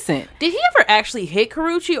recent. Did he ever actually hit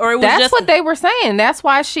Karrueche, or it was that's what they were saying? That's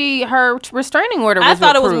why her restraining order was I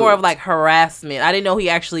thought approved. It was more of, like, harassment. I didn't know he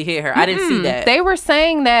actually hit her. I didn't see that. They were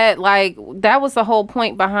saying that, like, that was the whole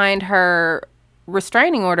point behind her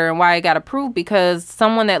restraining order and why it got approved, because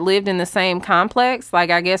someone that lived in the same complex, like,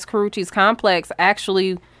 I guess Karrueche's complex,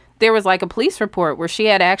 actually, there was, like, a police report where she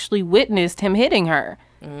had actually witnessed him hitting her.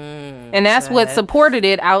 And that's what supported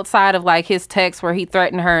it, outside of, like, his text where he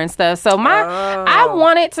threatened her and stuff. So I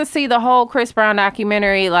wanted to see the whole Chris Brown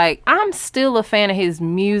documentary. Like, I'm still a fan of his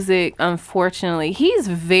music, unfortunately. He's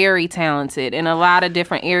very talented in a lot of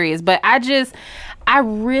different areas, but I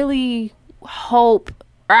really hope,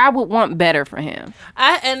 or I would want better for him.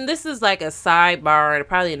 And this is like a sidebar and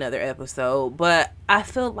probably another episode, but I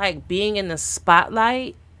feel like being in the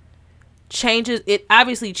spotlight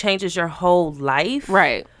obviously changes your whole life.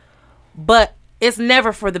 Right. But it's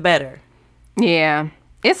never for the better. Yeah.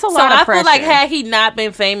 It's a lot of pressure. So I feel like had he not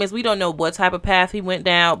been famous, we don't know what type of path he went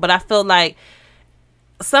down, but I feel like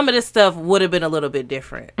some of this stuff would have been a little bit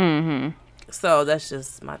different. Mm-hmm. So that's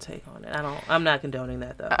just my take on it. I'm not condoning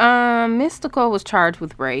that, though. Mystikal was charged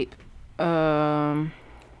with rape. But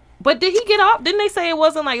did he get off? Didn't they say it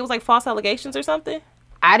was like false allegations or something?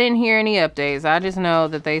 I didn't hear any updates. I just know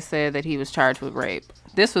that they said that he was charged with rape.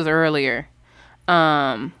 This was earlier.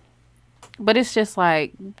 But it's just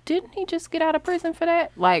like, didn't he just get out of prison for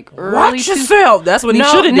that? Like, watch yourself. That's what he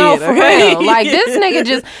should have did. No, for real. Like, this nigga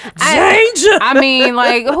just danger. I mean,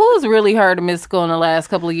 like, who's really heard of Mystikal in the last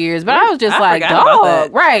couple of years? But I was just like,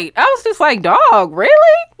 dog, right? I was just like, dog,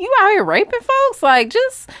 really? You out here raping folks? Like,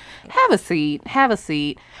 just have a seat. Have a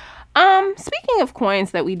seat. Speaking of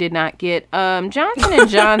coins that we did not get, Johnson &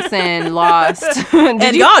 Johnson lost.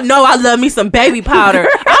 And y'all know I love me some baby powder.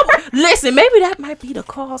 Listen, maybe that might be the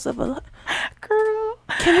cause of a lot. Girl,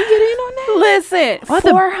 can we get in on that? Listen,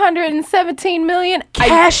 $417 million.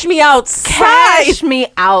 Cash me outside. Cash me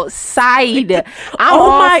outside. I'm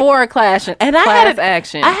all for a class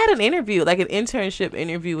action. I had an interview, like an internship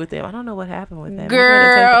interview with them. I don't know what happened with that.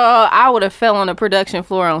 Girl, I would have fell on the production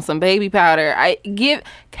floor on some baby powder.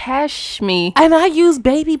 Cash me. And I use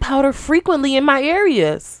baby powder frequently in my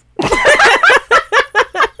areas.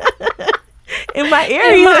 In my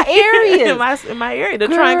area, the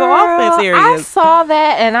Girl, triangle offense areas. I saw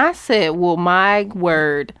that and I said, well, my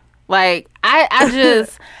word. Like, I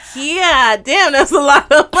just... yeah, damn, that's a lot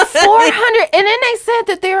of money. 400. And then they said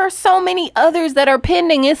that there are so many others that are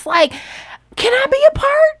pending. It's like, can I be a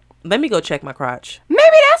part? Let me go check my crotch.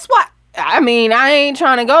 Maybe that's why. I mean, I ain't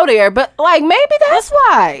trying to go there, but like maybe that's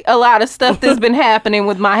why a lot of stuff that's been happening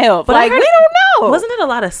with my health. But like we don't know. Wasn't it a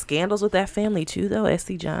lot of scandals with that family too, though?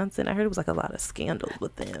 S.C. Johnson. I heard it was like a lot of scandals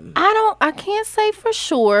with them. I can't say for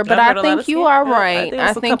sure, but I think you are right.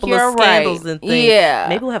 I think you're right. And things. Yeah.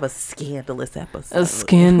 Maybe we'll have a scandalous episode. A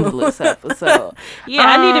scandalous episode. Yeah,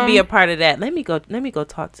 I need to be a part of that. Let me go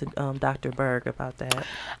talk to Dr. Berg about that.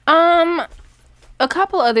 A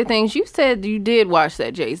couple other things. You said you did watch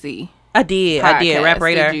that Jay-Z. I did. Rap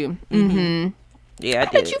Radar. Did you? Mm-hmm. Yeah, I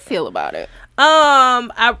How did. did you feel about it?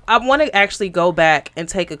 I want to actually go back and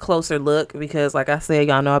take a closer look because, like I said,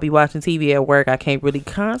 y'all know I'll be watching TV at work. I can't really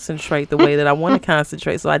concentrate the way that I want to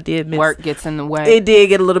concentrate, so I did miss. Work gets in the way. It did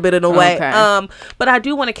get a little bit in the way. Okay. But I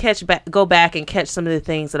do want to go back and catch some of the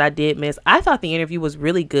things that I did miss. I thought the interview was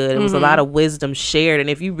really good. It was a lot of wisdom shared, and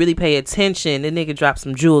if you really pay attention, the nigga dropped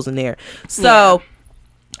some jewels in there. So. Yeah.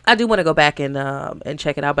 I do want to go back and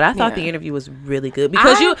check it out, but I thought the interview was really good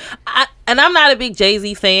because and I'm not a big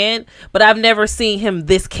Jay-Z fan, but I've never seen him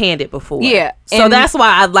this candid before. Yeah, so that's why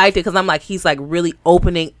I liked it because I'm like he's like really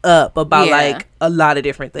opening up about like a lot of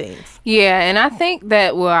different things. Yeah, and I think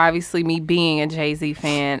that obviously me being a Jay-Z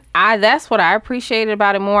fan, that's what I appreciated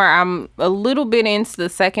about it more. I'm a little bit into the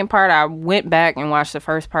second part. I went back and watched the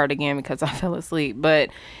first part again because I fell asleep, but.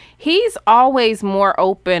 He's always more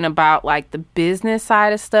open about like the business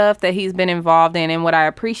side of stuff that he's been involved in. And what I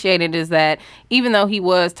appreciated is that even though he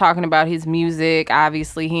was talking about his music,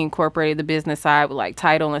 obviously he incorporated the business side with like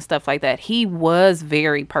Tidal and stuff like that. He was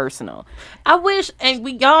very personal. I wish, and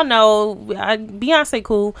y'all know, Beyonce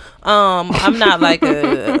cool. I'm not like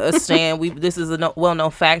a stan. This is a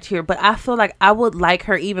well-known fact here, but I feel like I would like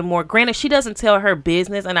her even more. Granted, she doesn't tell her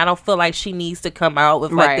business, and I don't feel like she needs to come out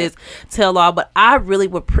with like this tell-all, but I really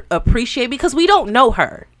would appreciate because we don't know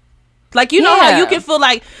her. Like, you know how you can feel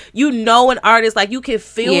like you know an artist, like you can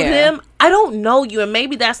feel him. I don't know you, and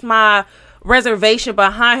maybe that's my reservation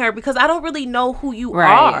behind her because I don't really know who you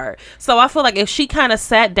are. So I feel like if she kind of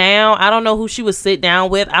sat down, I don't know who she would sit down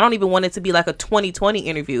with. I don't even want it to be like a 2020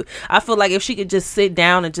 interview. I feel like if she could just sit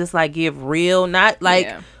down and just like give real, not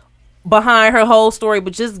like behind her whole story,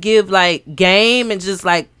 but just give like game and just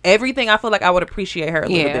like everything, I feel like I would appreciate her a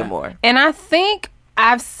little bit more. And I think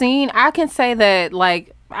I can say that,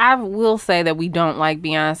 like, I will say that we don't like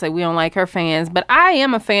Beyonce. We don't like her fans. But I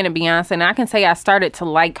am a fan of Beyonce, and I can say I started to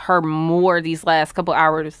like her more these last couple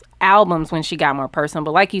albums when she got more personal.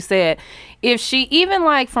 But like you said, if she, even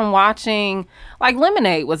like from watching, like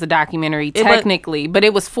Lemonade was a documentary technically, but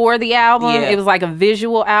it was for the album. It was like a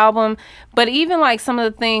visual album. But even like some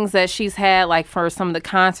of the things that she's had, like for some of the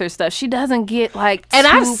concert stuff, she doesn't get like too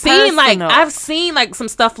I've seen personal. like some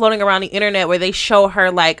stuff floating around the internet where they show her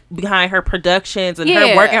like behind her productions and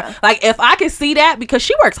her working. Like if I could see that, because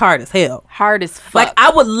she works hard as hell. Hard as fuck. Like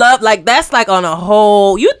I would love, like that's like on a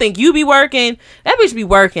whole, you think you be working, that bitch be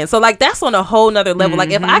working. So like that's on a whole nother level.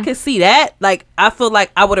 Like if I could see that, like I feel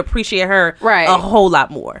like I would appreciate her a whole lot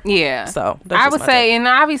more. Yeah. So I would say, and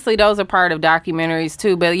obviously those are part of documentaries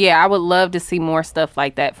too, but yeah, I would love to see more stuff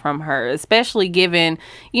like that from her, especially given,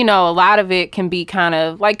 you know, a lot of it can be kind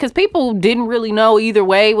of like, because people didn't really know either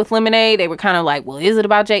way with Lemonade. They were kind of like, well, is it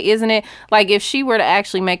about Jay? Isn't it? Like if she were to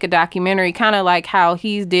actually make a documentary, kind of like how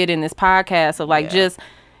he did in this podcast of like just,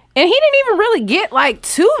 and he didn't even really get like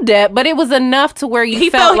too depth, but it was enough to where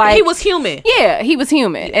he felt like he was human. Yeah, he was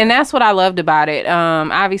human. Yeah. And that's what I loved about it.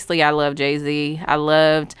 Obviously I love Jay-Z. I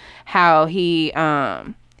loved how he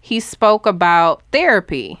spoke about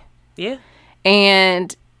therapy. Yeah.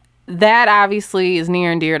 And that obviously is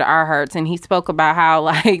near and dear to our hearts. And he spoke about how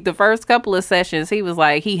like the first couple of sessions, he was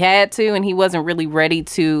like, he had to, and he wasn't really ready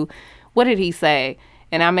to, what did he say?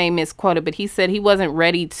 And I may misquote it, but he said he wasn't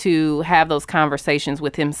ready to have those conversations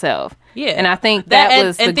with himself. Yeah. And I think that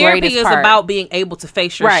was the greatest part. And therapy is about being able to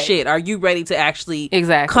face your shit. Are you ready to actually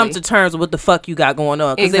come to terms with what the fuck you got going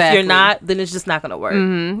on? Because if you're not, then it's just not going to work.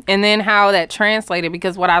 Mm-hmm. And then how that translated,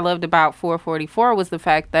 because what I loved about 444 was the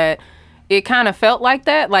fact that it kind of felt like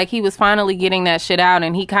that. Like he was finally getting that shit out,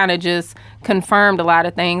 and he kind of just confirmed a lot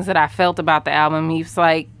of things that I felt about the album. He's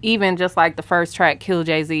like, even just like the first track, Kill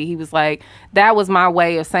Jay-Z, he was like, that was my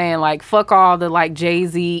way of saying like, fuck all the like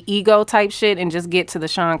Jay-Z ego type shit and just get to the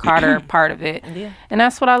Sean Carter part of it. Yeah. And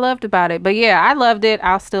that's what I loved about it. But yeah, I loved it.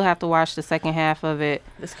 I'll still have to watch the second half of it.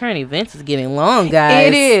 This current events is getting long, guys.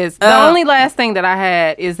 It is. The only last thing that I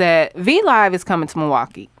had is that V-Live is coming to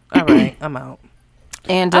Milwaukee. All right, I'm out.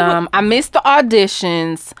 And I missed the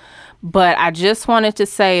auditions, but I just wanted to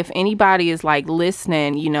say if anybody is like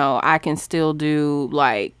listening, you know, I can still do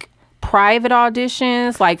like private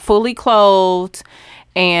auditions, like fully clothed.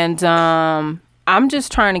 And I'm I'm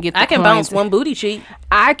just trying to get the I can coins. bounce one booty cheek.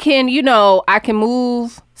 I can, I can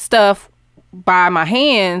move stuff by my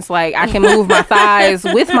hands. Like, I can move my thighs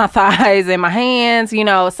with my thighs and my hands,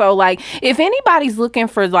 So, like, if anybody's looking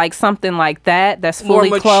for, like, something like that's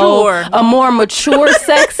fully clothed, a more mature,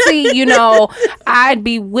 sexy, I'd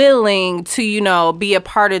be willing to, be a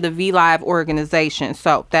part of the V-Live organization.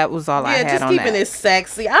 So, that was all I had on that. Yeah, just keeping it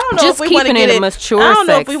sexy. I don't know just if we want to get it mature, I don't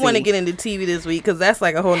know sexy. if we want to get into TV this week, because that's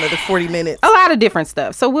like a whole nother 40 minutes. A lot of different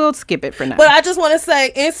stuff. So, we'll skip it for now. But I just want to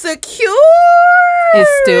say, Insecure is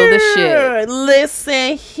still the shit.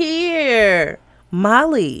 Listen here,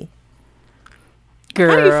 Molly. Girl,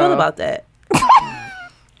 how do you feel about that?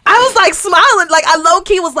 I was like smiling, like I low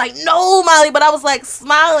key was like, no, Molly, but I was like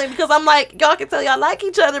smiling because I'm like, y'all can tell y'all like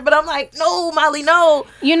each other, but I'm like, no, Molly, no.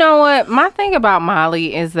 You know what? My thing about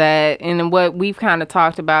Molly is that, and what we've kind of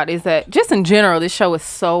talked about is that just in general, this show is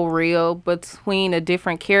so real between the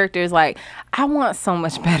different characters. Like, I want so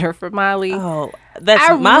much better for Molly. Oh,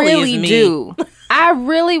 Molly really is me. do. I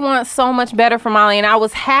really want so much better for Molly, and I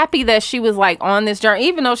was happy that she was like on this journey,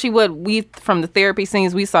 even though from the therapy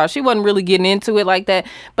scenes we saw, she wasn't really getting into it like that.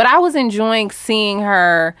 But I was enjoying seeing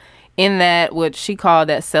her in that, what she called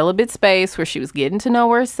that celibate space where she was getting to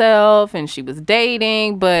know herself and she was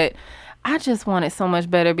dating. But I just wanted so much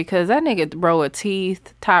better because that nigga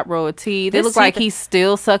top row of teeth. It looked like he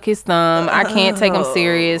still suck his thumb. I can't take him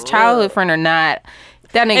serious. Childhood friend or not,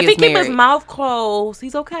 that nigga's if he keep married. his mouth closed,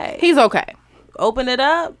 he's okay. He's okay. Open it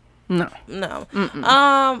up. No.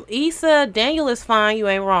 Issa, Daniel is fine. You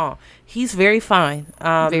ain't wrong. He's very fine.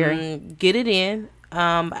 Very. Get it in.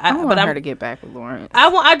 I want her to get back with Lawrence.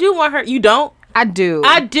 I do want her. You don't? I do,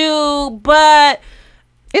 but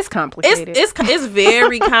it's complicated. It's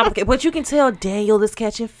very complicated. But you can tell Daniel is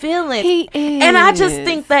catching feelings. He is, and I just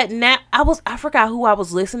think that now I forgot who I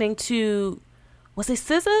was listening to. Was it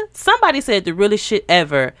SZA? Somebody said the realest shit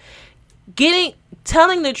ever.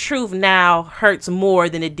 Telling the truth now hurts more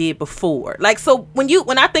than it did before. Like, so when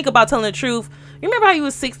I think about telling the truth, you remember how you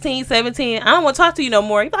was 16, 17? I don't want to talk to you no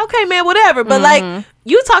more. You're like, okay, man, whatever. But like,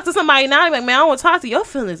 you talk to somebody now, you're like, man, I don't want to talk to you. Your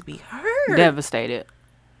feelings be hurt. Devastated.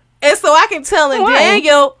 And so I can tell in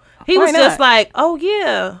Daniel, he was just like, oh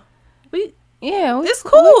yeah, it's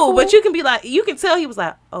cool. But you can be like, you can tell he was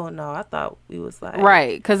like, oh no, I thought we was like,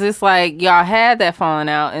 right, because it's like y'all had that falling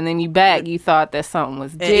out, and then you thought that something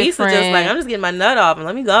was different. And Issa just like, I'm just getting my nut off and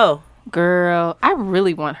let me go. Girl, I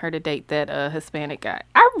really want her to date that Hispanic guy.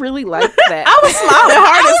 I really like that. I was smiling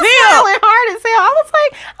hard as hell. I was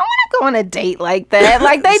like, I want to go on a date like that.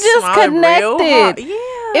 Like, they just connected. Yeah,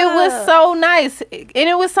 it was so nice, and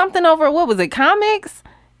it was something over, what was it, comics?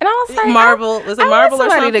 And I was like, Marvel. Was it Marvel or something? I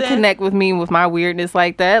want somebody to connect with me with my weirdness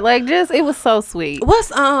like that. Like, just, it was so sweet.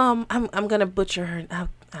 What's I'm gonna butcher her.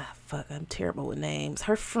 Fuck, I'm terrible with names.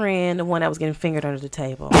 Her friend, the one that was getting fingered under the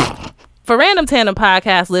table. For Random Tandem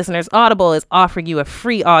Podcast listeners, Audible is offering you a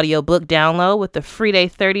free audiobook download with the free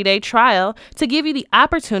 30-day trial to give you the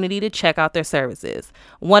opportunity to check out their services.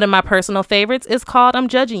 One of my personal favorites is called I'm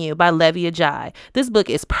Judging You by Levi Ajay. This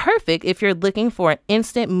book is perfect if you're looking for an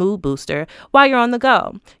instant mood booster while you're on the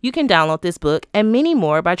go. You can download this book and many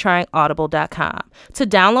more by trying audible.com. To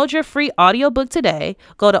download your free audiobook today,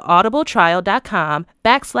 go to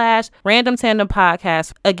audibletrial.com/Random Tandem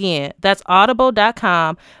Podcast. Again, that's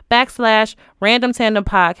audible.com/Random Tandem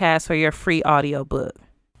Podcast for your free audiobook.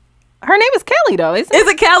 Her name is Kelly, though, isn't it? Is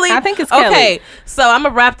it Kelly? I think it's Kelly. Okay, so I'm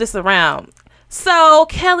going to wrap this around. So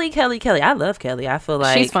Kelly. I love Kelly. I feel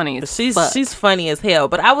like she's funny as fuck. She's funny as hell.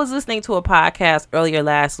 But I was listening to a podcast earlier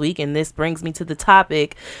last week, and this brings me to the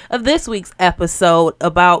topic of this week's episode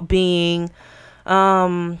about being,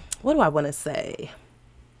 what do I want to say?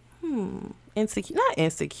 Insecure, not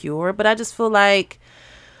insecure, but I just feel like,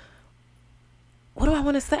 what do I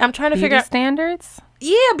want to say? I'm trying to figure out standards.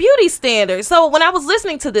 Yeah, beauty standards. So when I was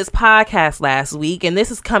listening to this podcast last week, and this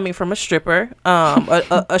is coming from a stripper,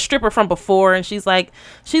 a stripper from before, and she's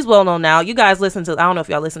well known now. You guys listen to, I don't know if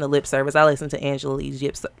y'all listen to Lip Service. I listen to Angela Yee's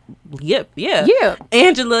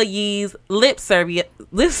Angela Yee's Lip Service.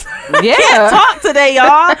 Can't talk today,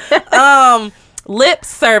 y'all. Lip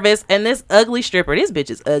Service, and this ugly stripper, this bitch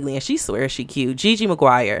is ugly, and she swears she cute. Gigi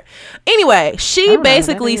McGuire. Anyway, she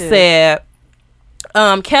basically said,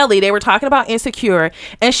 Kelly, they were talking about Insecure,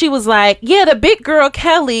 and she was like, yeah, the big girl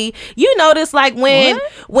Kelly, you notice like when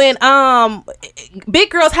big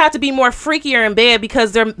girls have to be more freakier in bed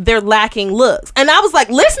because they're lacking looks. And I was like,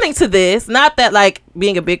 listening to this, not that like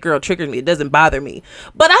being a big girl triggers me, it doesn't bother me,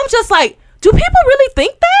 but I'm just like, do people really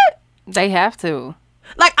think that? They have to.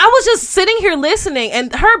 Like, I was just sitting here listening,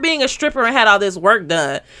 and her being a stripper and had all this work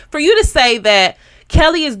done, for you to say that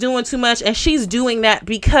Kelly is doing too much, and she's doing that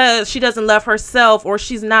because she doesn't love herself or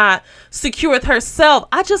she's not secure with herself.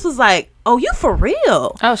 I just was like, oh, you for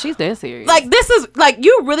real? Oh, she's dead serious. Like, this is like,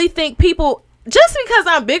 you really think people, just because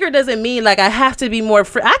I'm bigger doesn't mean like I have to be more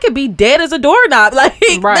I could be dead as a doorknob. Like,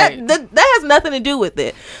 right. that has nothing to do with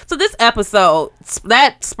it. So this episode,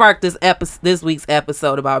 that sparked this week's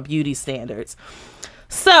episode about beauty standards.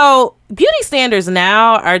 So beauty standards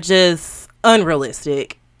now are just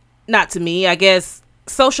unrealistic. Not to me. I guess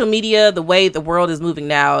social media, the way the world is moving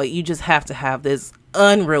now, you just have to have this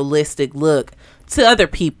unrealistic look to other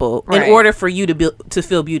people in order for you to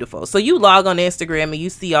feel beautiful. So you log on Instagram and you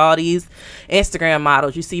see all these Instagram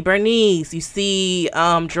models. You see Bernice, you see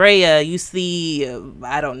Drea, you see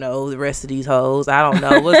I don't know the rest of these hoes. I don't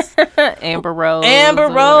know what's Amber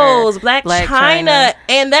Rose, Black China,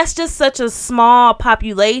 and that's just such a small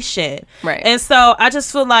population. Right. And so I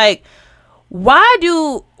just feel like, why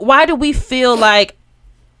do we feel like,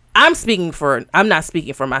 I'm not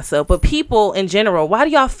speaking for myself, but people in general, why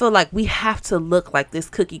do y'all feel like we have to look like this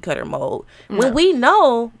cookie cutter mold when we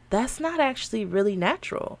know that's not actually really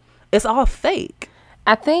natural? It's all fake.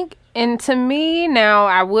 I think, and to me now,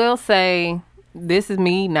 I will say, this is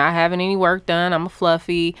me not having any work done. I'm a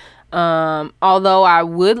fluffy. Although I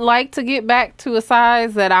would like to get back to a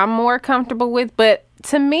size that I'm more comfortable with, but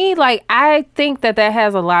to me, like, I think that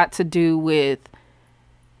has a lot to do with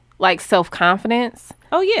like self-confidence.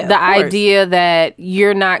 Oh, yeah. The idea that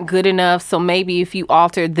you're not good enough, so maybe if you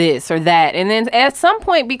alter this or that. And then at some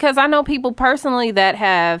point, because I know people personally that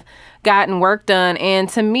have gotten work done, and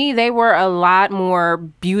to me, they were a lot more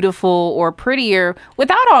beautiful or prettier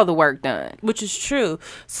without all the work done. Which is true.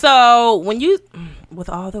 So with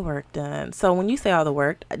all the work done, so when you say all the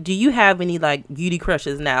work, do you have any like beauty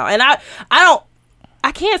crushes now? And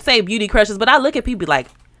I can't say beauty crushes, but I look at people like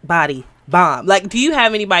body bomb. Like, do you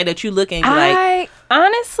have anybody that you look and you're like?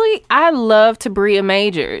 Honestly, I love Tabria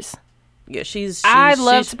Majors. Yeah, I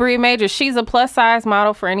love Tabria Majors. She's a plus size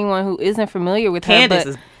model for anyone who isn't familiar with her.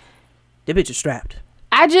 The bitch is strapped.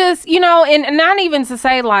 I just, and not even to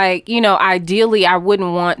say like, ideally I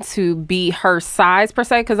wouldn't want to be her size per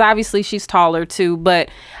se, because obviously she's taller too, but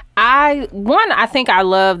I think I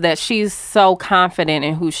love that she's so confident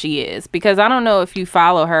in who she is, because I don't know if you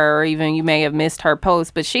follow her or even you may have missed her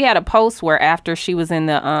post, but she had a post where after she was in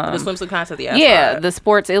the swimsuit contest, the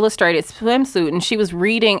Sports Illustrated swimsuit, and she was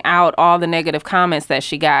reading out all the negative comments that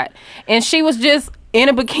she got, and she was just in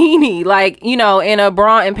a bikini, like, in a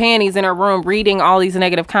bra and panties in her room reading all these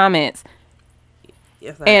negative comments.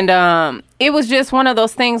 Yes, and it was just one of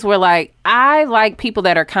those things where, like, I like people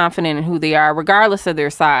that are confident in who they are, regardless of their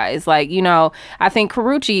size. Like, I think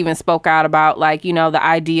Karrueche even spoke out about, like, the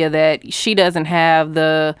idea that she doesn't have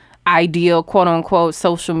the ideal, quote unquote,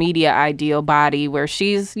 social media ideal body, where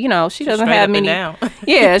she's she doesn't have many.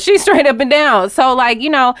 Yeah, she's straight up and down. So, like,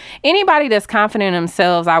 anybody that's confident in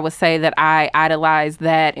themselves, I would say that I idolize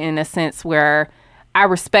that in a sense where I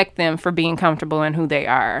respect them for being comfortable in who they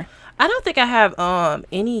are. I don't think I have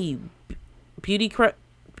any beauty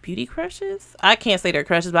crushes. I can't say they're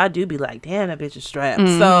crushes, but I do be like, damn, that bitch is strapped.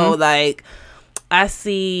 Mm-hmm. So, like, I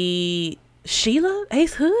see Sheila,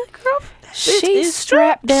 Ace Hood, girl. She's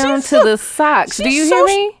strapped down to the socks. Do you hear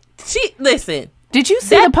me? Listen. Did you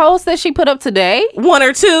see the post that she put up today? One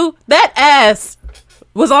or two. That ass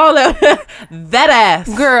was all that. That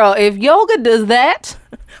ass. Girl, if yoga does that.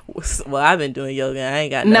 Well, I've been doing yoga. I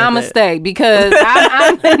ain't got namaste, because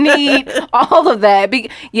I'm gonna need all of that.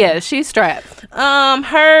 Yeah, she's strapped.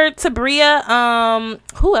 Her, Tabria.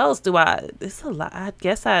 Who else do I? It's a lot. I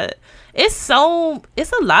guess it's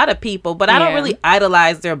a lot of people, but I don't really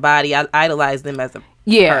idolize their body. I idolize them as a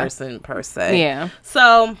person per se. Yeah.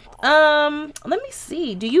 So, let me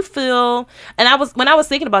see. Do you feel? And when I was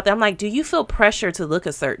thinking about that, I'm like, do you feel pressure to look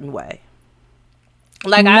a certain way?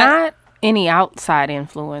 Like, not any outside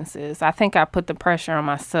influences. I think I put the pressure on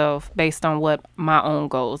myself based on what my own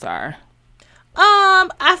goals are.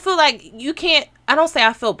 I feel like you can't. I don't say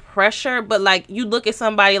I feel pressure, but like, you look at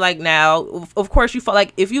somebody like now, of course you feel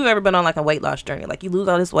like, if you've ever been on like a weight loss journey, like you lose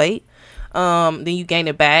all this weight, then you gain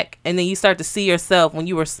it back, and then you start to see yourself when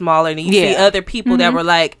you were smaller, and you see other people that were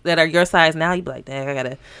like, that are your size now, you be like, dang, I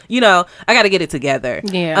gotta get it together.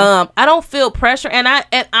 Yeah. I don't feel pressure, and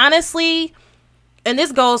honestly, and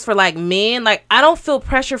this goes for like men, like I don't feel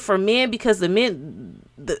pressure for men, because the men,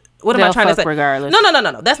 what am I trying to say? Regardless.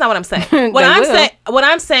 No. That's not what I'm saying. What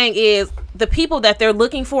I'm saying is, the people that they're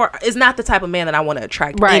looking for is not the type of man that I want to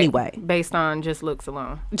attract anyway. Based on just looks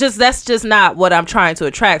alone. That's just not what I'm trying to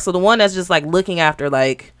attract. So the one that's just like looking after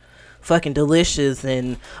like fucking Delicious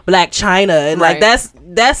and Black China, and like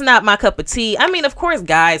that's not my cup of tea. I mean, of course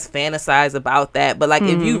guys fantasize about that, but like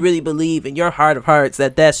if you really believe in your heart of hearts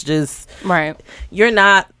that that's just right, you're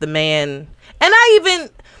not the man. And I even,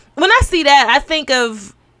 when I see that, I think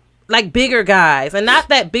of like bigger guys, and not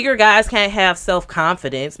that bigger guys can't have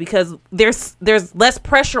self-confidence, because there's less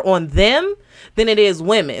pressure on them than it is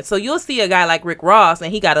women. So you'll see a guy like Rick Ross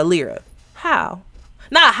and he got a lira.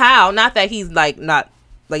 Not that he's like not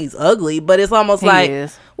like he's ugly, but it's almost well,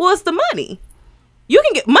 it's the money. You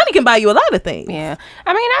can get money, can buy you a lot of things. Yeah.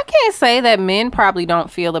 I mean, I can't say that men probably don't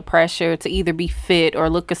feel the pressure to either be fit or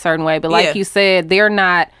look a certain way, but like you said, they're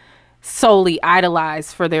not solely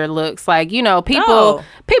idolized for their looks. Like, you know, people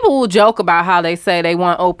will joke about how they say they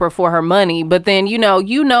want Oprah for her money, but then you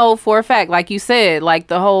know for a fact, like you said, like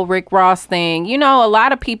the whole Rick Ross thing, you know, a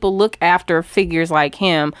lot of people look after figures like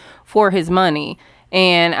him for his money.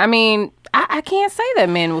 And I mean, I can't say that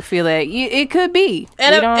men will feel that. It could be.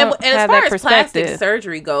 And as far as plastic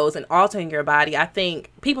surgery goes and altering your body, I think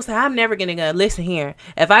people say, I'm never getting listen here.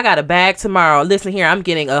 If I got a bag tomorrow, listen here, I'm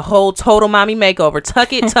getting a whole total mommy makeover.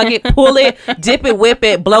 Tuck it, pull it, dip it, whip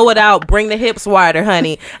it, blow it out, bring the hips wider,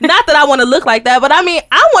 honey. Not that I want to look like that, but I mean,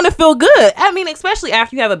 I want to feel good. I mean, especially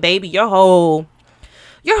after you have a baby, your whole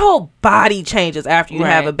body changes after you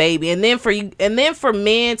have a baby. And then for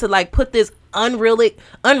men to like put this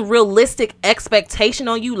unrealistic expectation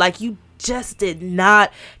on you, like you just did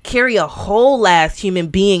not carry a whole last human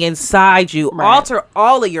being inside you, alter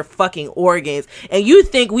all of your fucking organs, and you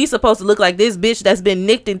think we supposed to look like this bitch that's been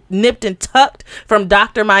nipped and tucked from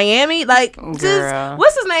Dr. Miami? Like, just,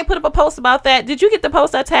 what's his name put up a post about that? Did you get the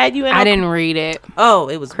post I tagged you in? I didn't read it. Oh,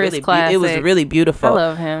 it was Chris it was really beautiful. I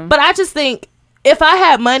love him. But I just think if I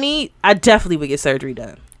had money, I definitely would get surgery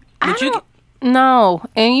done. No.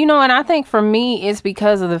 And and I think for me, it's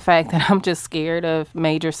because of the fact that I'm just scared of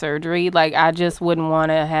major surgery. Like, I just wouldn't want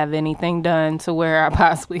to have anything done to where I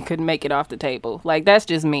possibly couldn't make it off the table. Like, that's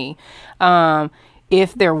just me.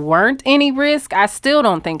 If there weren't any risk, I still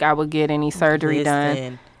don't think I would get any surgery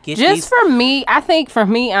done. For me, I think for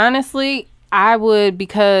me, honestly, I would,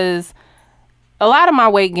 because a lot of my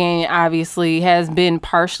weight gain obviously has been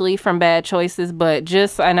partially from bad choices, but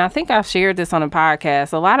and I think I've shared this on a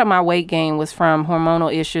podcast, a lot of my weight gain was from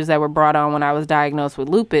hormonal issues that were brought on when I was diagnosed with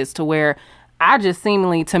lupus, to where I just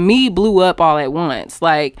seemingly, to me, blew up all at once.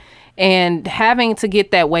 Like, and having to get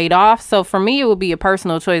that weight off. So for me, it would be a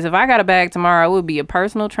personal choice. If I got a bag tomorrow, it would be a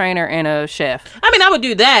personal trainer and a chef. I mean, I would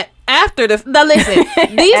do that after listen,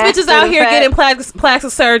 these bitches out here getting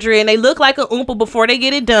plastic surgery and they look like a oompa before they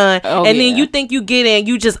get it done. Then you think you get in,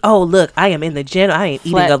 you just, look, I am in the gym. I ain't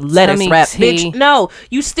eating a lettuce wrap. Bitch, no,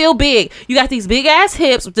 you still big. You got these big ass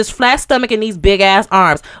hips with this flat stomach and these big ass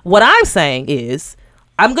arms. What I'm saying is,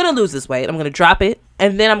 I'm going to lose this weight. I'm going to drop it.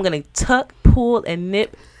 And then I'm going to tuck, pull, and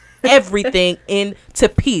nip everything into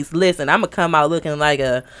peace. Listen, I'm going to come out looking like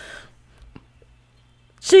a...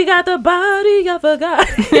 She got the body of a god.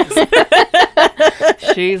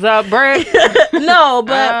 She's a brick. No,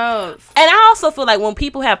 but... And I also feel like when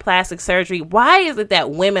people have plastic surgery, why is it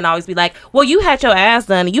that women always be like, well, you had your ass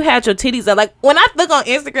done and you had your titties done? Like, when I look on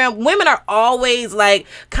Instagram, women are always like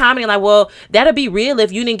commenting like, well, that'll be real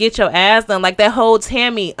if you didn't get your ass done. Like that whole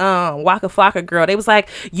Tammy Waka Flocka girl. They was like,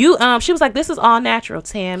 she was like, this is all natural,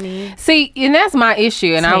 Tammy. See, and that's my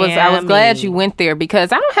issue. And I was glad you went there,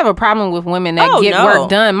 because I don't have a problem with women that get work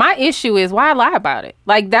done. My issue is, why lie about it?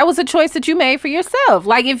 Like, that was a choice that you made for yourself.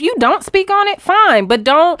 Like, if you don't speak on it, fine, but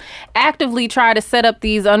don't actively try to set up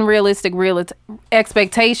these unrealistic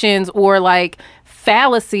expectations or like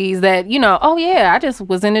fallacies that, I just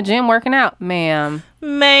was in the gym working out. Ma'am,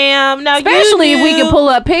 now especially if we can pull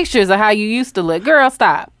up pictures of how you used to look. Girl,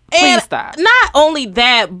 stop. Please stop. Not only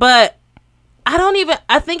that, but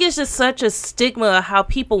I think it's just such a stigma of how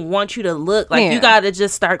people want you to look. Like, you got to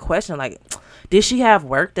just start questioning, like, did she have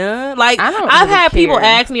work done? Like, I've had people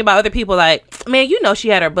ask me about other people, like, man, she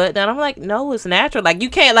had her butt done. I'm like, no, it's natural. Like, you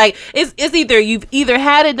can't, like, it's either you've either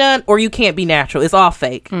had it done or you can't be natural. It's all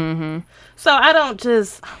fake. Mm-hmm. So I don't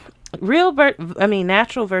just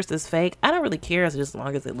natural versus fake. I don't really care as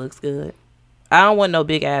long as it looks good. I don't want no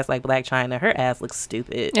big ass like Black China. Her ass looks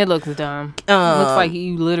stupid. It looks dumb. It looks like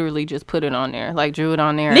you literally just put it on there, like drew it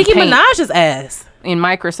on there. Nicki Minaj's ass in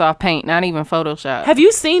Microsoft Paint, not even Photoshop. Have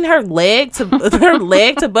you seen her leg to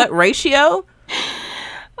butt ratio?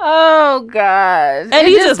 Oh God! And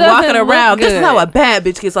he's just walking around. This is how a bad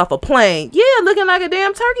bitch gets off a plane. Yeah, looking like a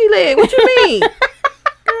damn turkey leg. What you mean?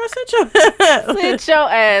 Girl, sit your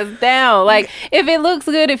ass down. Like, if it looks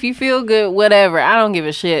good, if you feel good, whatever. I don't give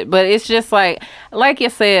a shit. But it's just like you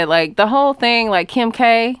said, like the whole thing, like Kim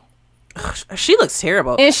K. She looks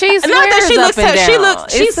terrible, and she's not that she looks terrible.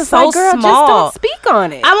 She's so like, girl, small. Just don't speak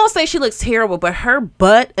on it. I won't say she looks terrible, but her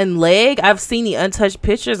butt and leg, I've seen the untouched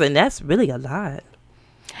pictures, and that's really a lot.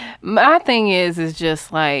 My thing is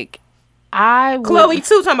just like Chloe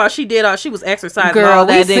too talking about she was exercising. Girl, all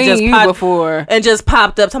that, we've seen just you before, and just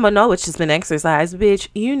popped up. Talking about no, it's just been exercise, bitch.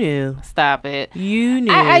 You knew. Stop it. You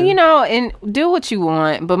knew. And do what you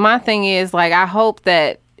want, but my thing is like I hope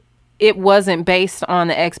that it wasn't based on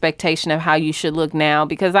the expectation of how you should look now,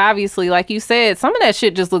 because obviously, like you said, some of that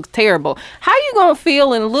shit just looks terrible. How you gonna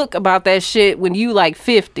feel and look about that shit when you like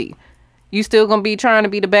 50? You still gonna be trying to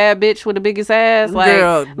be the bad bitch with the biggest ass? Like,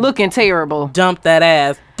 girl, looking terrible. Dump that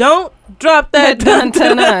ass. Don't drop that. Girl,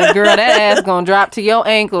 that ass gonna drop to your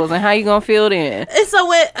ankles, and how you gonna feel then? And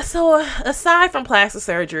so aside from plastic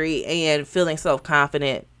surgery and feeling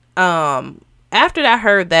self-confident, after I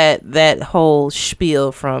heard that whole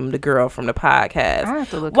spiel from the girl from the podcast, I have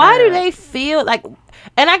to look why do they feel like?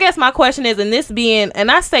 And I guess my question is, and this being, and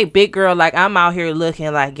I say big girl like I'm out here looking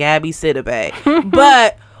like Gabby Sidibe,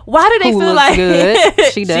 but why do they feel like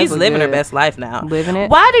good? She's living her best life now? Living it.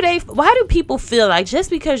 Why do people feel like just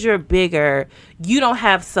because you're bigger, you don't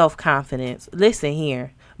have self-confidence? Listen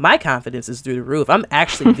here, my confidence is through the roof. I'm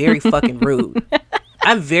actually very fucking rude.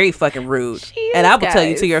 I'm very fucking rude. And I will tell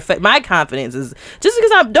you to your face, my confidence is just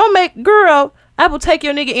because girl, I will take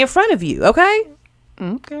your nigga in front of you, okay?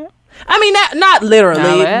 Okay. I mean, not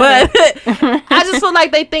literally, but I just feel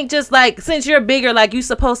like they think just like, since you're bigger, like you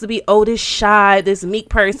supposed to be, this shy, this meek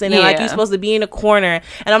person, and like you supposed to be in a corner,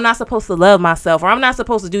 and I'm not supposed to love myself, or I'm not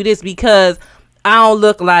supposed to do this because I don't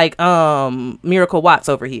look like Miracle Watts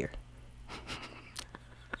over here.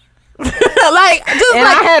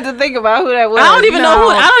 I had to think about who that was. I don't even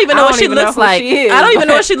know what she looks like. I don't even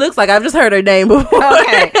know what she looks like. I've just heard her name before.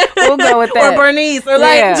 Okay, we'll go with that. Or Bernice, or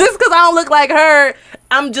just because I don't look like her,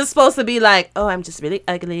 I'm just supposed to be like, I'm just really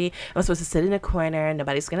ugly. I'm supposed to sit in a corner and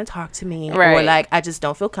nobody's gonna talk to me, or like I just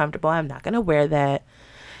don't feel comfortable. I'm not gonna wear that.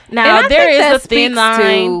 Now there is a thin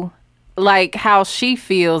line. To, like how she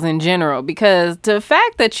feels in general, because the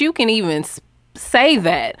fact that you can even say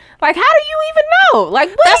that, like, how do you even know? Like,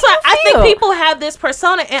 that's why I think people have this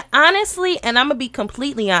persona, and honestly, and I'm gonna be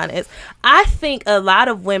completely honest, I think a lot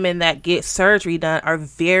of women that get surgery done are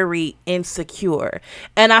very insecure,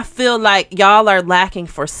 and I feel like y'all are lacking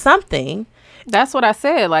for something. That's what I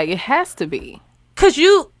said. Like, it has to be, because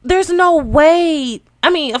there's no way. I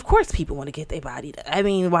mean, of course people want to get their body done. I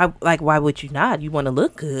mean, why would you not? You want to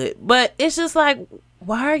look good, but it's just like,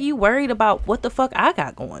 why are you worried about what the fuck I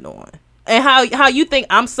got going on? And how you think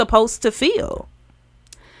I'm supposed to feel?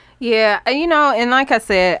 Yeah, and like I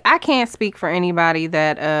said, I can't speak for anybody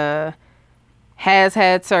that has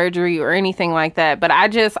had surgery or anything like that. But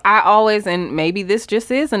I always, and maybe this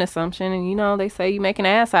just is an assumption, and they say you make an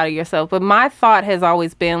ass out of yourself. But my thought has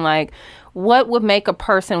always been like, what would make a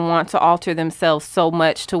person want to alter themselves so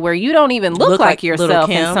much to where you don't even look like yourself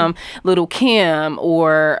in some Little Kim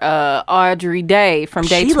or Audrey Day from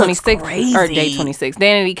Day 26 or Day 26,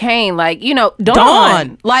 Danity Kane, like,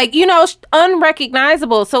 Dawn, like,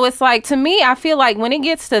 unrecognizable. So it's like, to me, I feel like when it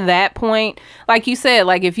gets to that point, like you said,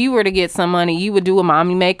 like if you were to get some money, you would do a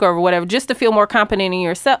mommy makeover or whatever just to feel more confident in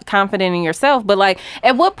yourself. But like,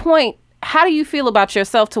 at what point? How do you feel about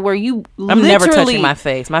yourself to where you I'm never touching my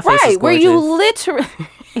face. My face is gorgeous. Where you literally...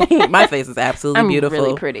 My face is absolutely beautiful. I'm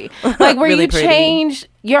really pretty. Like, where really you change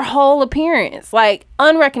your whole appearance. Like,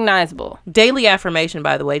 unrecognizable. Daily affirmation,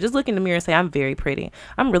 by the way. Just look in the mirror and say, I'm very pretty.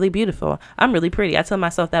 I'm really beautiful. I'm really pretty. I tell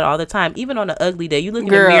myself that all the time. Even on an ugly day. You look in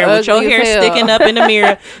the mirror with your hair sticking up in the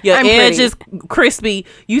mirror. Your edge is crispy.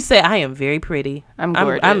 You say, I am very pretty. I'm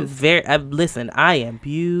gorgeous. Listen, I am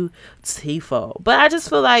beautiful. But I just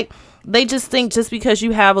feel like they just think just because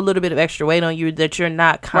you have a little bit of extra weight on you that you're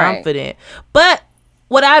not confident. Right. But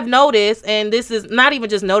what I've noticed, and this is not even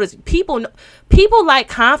just noticed, people like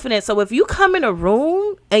confidence. So if you come in a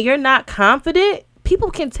room and you're not confident, people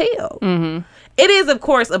can tell. Mm-hmm. It is, of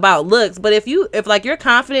course, about looks, but if you're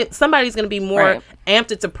confident, somebody's going to be more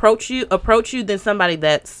amped to approach you than somebody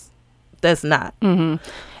that's not. Mm-hmm.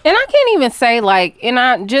 And I can't even say, like, and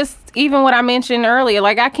I just, even what I mentioned earlier,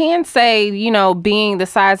 like, I can say, being the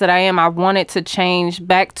size that I am, I wanted to change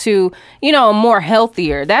back to, more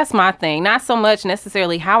healthier. That's my thing. Not so much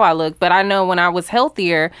necessarily how I look, but I know when I was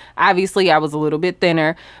healthier, obviously I was a little bit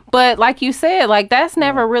thinner. But like you said, like, that's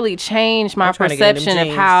never really changed my perception of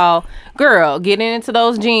how, getting into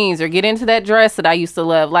those jeans or get into that dress that I used to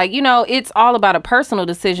love. Like, it's all about a personal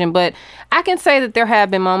decision. But I can say that there have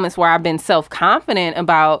been moments where I've been self-confident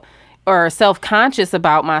about, or self-conscious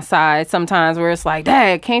about my size sometimes, where it's like,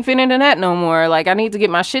 dang, can't fit into that no more. Like, I need to get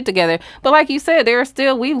my shit together. But like you said,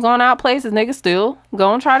 we've gone out places, niggas still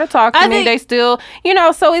go and try to talk to me. They still,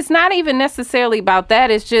 so it's not even necessarily about that.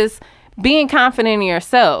 It's just being confident in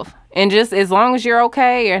yourself. And just as long as you're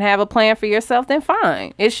okay and have a plan for yourself, then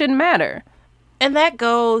fine. It shouldn't matter. And that's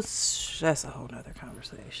a whole nother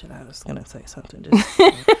conversation. I was going to say something.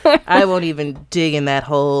 I won't even dig in that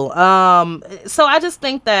hole. So I just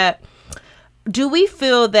think that, do we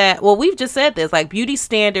feel that, well, we've just said this, like beauty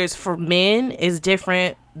standards for men is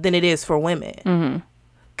different than it is for women.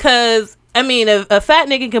 Because, I mean, a fat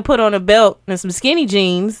nigga can put on a belt and some skinny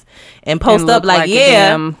jeans and post up like a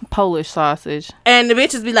damn Polish sausage. And the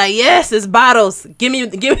bitches be like, yes, it's bottles. Get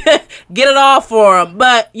it all for them.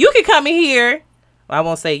 But you can come in here. I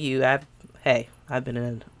won't say you. I've been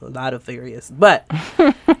in a lot of various. But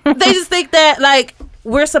they just think that, like,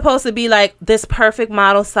 we're supposed to be like this perfect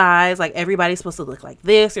model size. Like, everybody's supposed to look like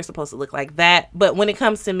this. You're supposed to look like that. But when it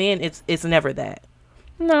comes to men, it's never that.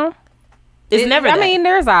 No. It's never that. I mean,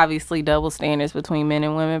 there's obviously double standards between men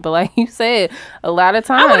and women. But like you said, a lot of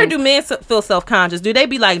times. I wonder, do men feel self-conscious? Do they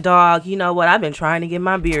be like, dog, you know what? I've been trying to get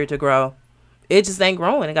my beard to grow. It just ain't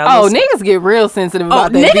growing. Niggas get real sensitive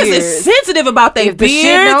about their beards. Niggas is sensitive about their beards. If the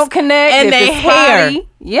shit don't connect, and their hair. Spotty,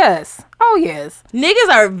 yes. Oh, yes. Niggas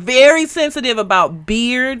are very sensitive about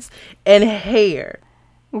beards and hair.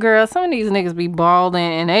 Girl, some of these niggas be balding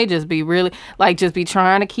and they just be really, like, just be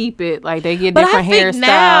trying to keep it. Like, they get different hairstyles.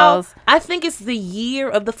 Now, I think it's the year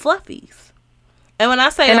of the fluffies. And when I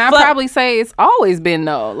say, and I probably say it's always been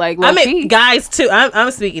though. Like, I mean, guys too.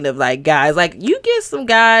 I'm speaking of like guys. Like, you get some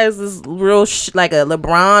guys that's real like a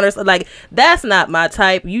LeBron or something. Like, that's not my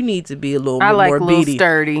type. You need to be a little bit more beefy.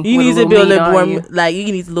 Sturdy. You need to be a little more like, you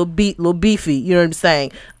need a little beefy. You know what I'm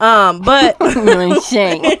saying? But you know what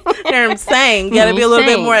I'm saying? You gotta be a little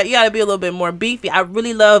bit more. You gotta be a little bit more beefy. I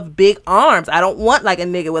really love big arms. I don't want like a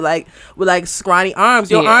nigga with like scrawny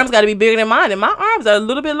arms. Your arms gotta be bigger than mine, and my arms are a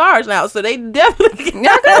little bit large now, so they definitely. They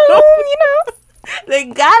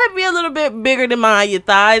gotta be a little bit bigger than mine. Your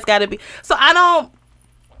thighs gotta be. So I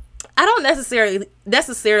don't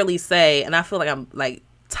necessarily say, and I feel like I'm like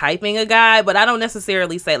typing a guy, but I don't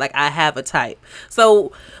necessarily say like I have a type.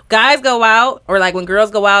 So guys go out, or like when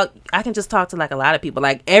girls go out, I can just talk to like a lot of people.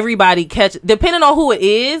 Like, everybody depending on who it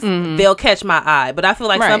is, they'll catch my eye. But I feel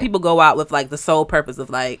like some people go out with like the sole purpose of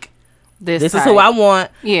like, This is who I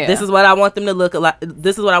want. Yeah. This is what I want them to look like.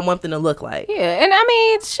 This is what I want them to look like. Yeah. And I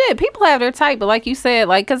mean, shit, people have their type. But like you said,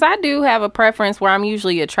 like, because I do have a preference where I'm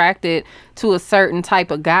usually attracted to a certain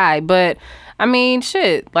type of guy. But I mean,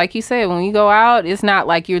 shit, like you said, when you go out, it's not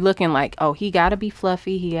like you're looking like, oh, he got to be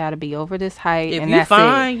fluffy. He got to be over this height. If and you that's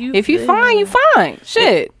fine, it. If you fine, you fine.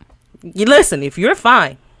 Shit. You listen, if you're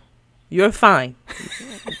fine, you're fine.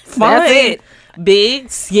 Fine. That's it.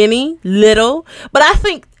 Big, skinny, little. But I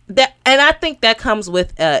think that comes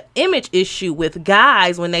with an image issue with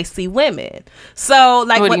guys when they see women. So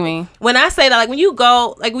like, what do you mean? When I say that, like when you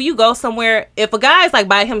go somewhere, if a guy's like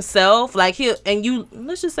by himself, like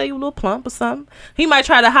let's just say you a little plump or something, he might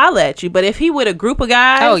try to holler at you. But if he with a group of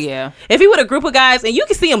guys, oh yeah, if he with a group of guys and you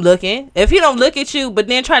can see him looking, if he don't look at you but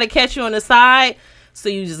then try to catch you on the side. So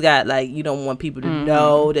you just got like, you don't want people to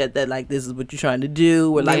know that like this is what you're trying to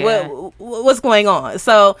do, or like what's going on.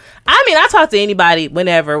 So I mean, I talk to anybody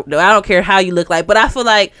whenever. I don't care how you look like, but I feel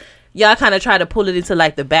like y'all kind of try to pull it into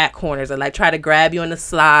like the back corners, or like try to grab you on the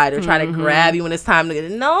slide, or try to grab you when it's time to get.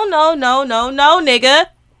 No, nigga.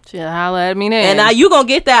 She'll holler at me then. And now you gonna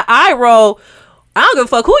get that eye roll. I don't give a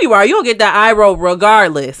fuck who you are. You gonna get that eye roll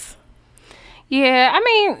regardless. Yeah, I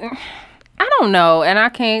mean, I don't know, and I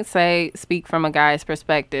can't speak from a guy's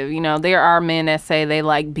perspective. You know, there are men that say they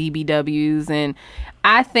like BBWs, and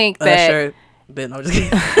I think that. Sure. But I'm just kidding.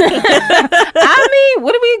 I mean,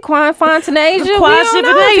 what are we, Quan Fontanasia? We don't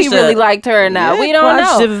know if he really liked her or not. We don't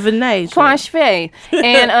know. Quan Shifei.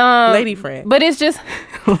 And lady friend. But it's just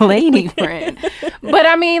lady friend. But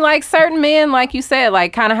I mean, like certain men, like you said,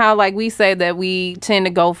 like kind of how like we say that we tend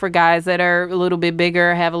to go for guys that are a little bit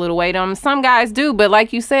bigger, have a little weight on them. Some guys do, but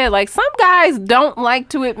like you said, like some guys don't like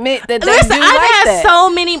to admit that they do like that. I've had so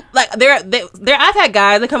many, like there. I've had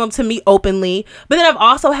guys that come up to me openly, but then I've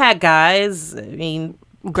also had guys. I mean,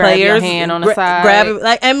 grab your hand on the side. Grab it,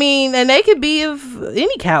 like, I mean, and they could be of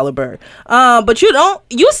any caliber. But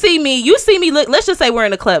you see me look, let's just say we're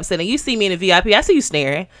in a club setting. You see me in a VIP. I see you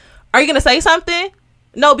staring. Are you going to say something?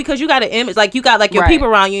 No, because you got an image, like you got like your people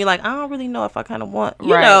around you. You're like, I don't really know if I kind of want, you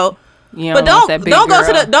know. But don't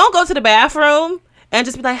go to the bathroom and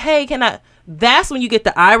just be like, hey, can I? That's when you get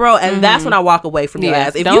the eye roll, and that's when I walk away from your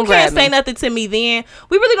ass. If you can't say nothing to me, then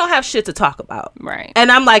we really don't have shit to talk about. Right.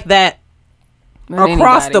 And I'm like that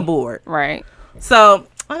across the board. Right. So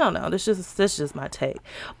I don't know. That's just my take.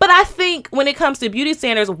 But I think when it comes to beauty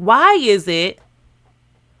standards, why is it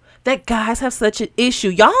that guys have such an issue?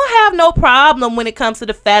 Y'all have no problem when it comes to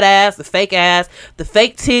the fat ass, the fake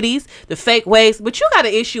titties, the fake waist, but you got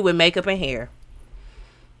an issue with makeup and hair.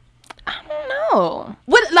 I don't know.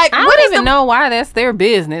 I don't even know why that's their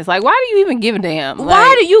business. Like, why do you even give a damn?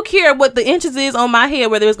 Why do you care what the inches is on my hair,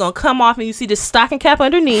 whether it's going to come off and you see the stocking cap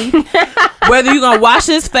underneath, whether you're going to wash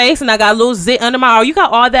his face and I got a little zit under my arm, you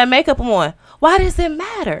got all that makeup on. Why does it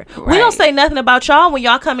matter? Right. We don't say nothing about y'all when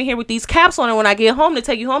y'all come in here with these caps on, and when I get home to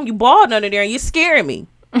take you home, you bald under there and you're scaring me.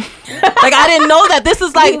 Like, I didn't know that. This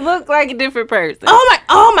is like, you look like a different person.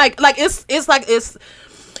 Oh my, like it's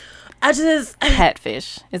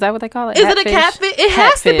catfish. Is that what they call it? Is it a catfish? It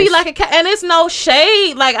has to be like a cat, and it's no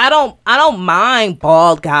shade. Like, I don't mind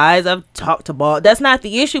bald guys. I've talked to bald. That's not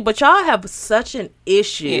the issue, but y'all have such an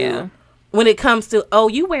issue when it comes to, oh,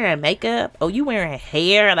 you wearing makeup? Oh, you wearing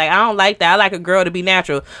hair? Like, I don't like that. I like a girl to be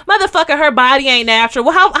natural. Motherfucker, her body ain't natural.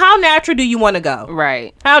 Well, how natural do you want to go?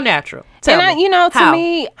 Right. How natural? Tell me. To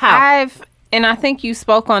me, and I think you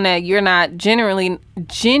spoke on that. You're not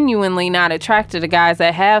genuinely not attracted to guys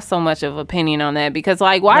that have so much of opinion on that, because,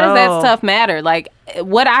 like, why does that stuff matter? Like,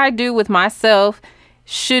 what I do with myself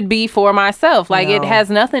should be for myself. Like, it has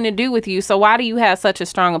nothing to do with you. So why do you have such a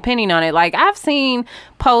strong opinion on it? Like, I've seen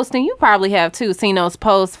posts, and you probably have too, seen those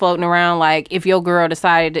posts floating around, like, if your girl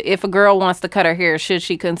if a girl wants to cut her hair, should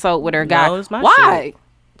she consult with her guy? No, it's my why? Shit.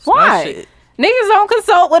 It's why? my shit. Niggas don't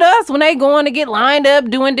consult with us when they going to get lined up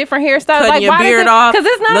doing different hairstyles. Cutting like, your why beard off, because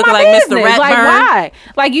it's not looking my like business. Mr. Ratburn. Like, why?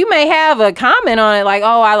 Like, you may have a comment on it, like,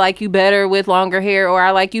 oh, I like you better with longer hair, or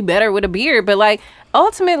I like you better with a beard, but, like,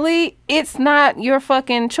 ultimately, it's not your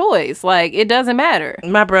fucking choice. Like, it doesn't matter.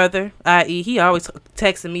 My brother, i.e., he always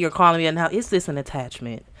texting me or calling me, and now, is this an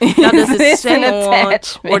attachment? Now, does it stay on,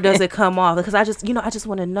 or does it come off? Because I just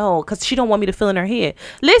want to know, because she don't want me to feel in her head.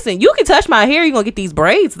 Listen, you can touch my hair, you're gonna get these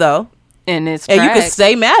braids though, and you can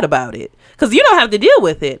stay mad about it, because you don't have to deal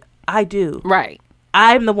with it. I do. Right.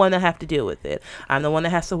 I'm the one that have to deal with it. I'm the one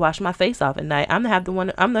that has to wash my face off at night. I'm the one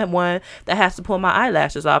that has to pull my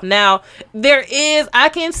eyelashes off. Now, I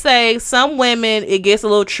can say some women, it gets a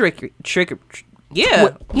little tricky.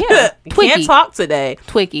 Yeah. Can't talk today.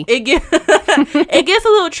 Twicky. It gets a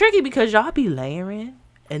little tricky because y'all be layering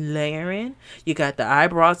and layering. You got the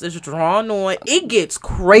eyebrows that's drawn on. It gets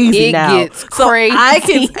crazy now. It gets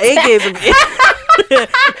crazy.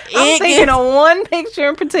 I'm thinking of one picture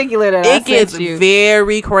in particular that it gets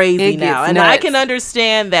very crazy now, and I can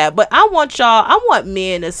understand that. But I want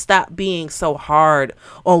men to stop being so hard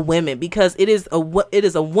on women, because it is a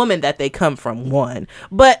woman that they come from. One,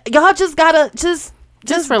 but y'all just gotta just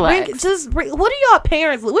relax. What do y'all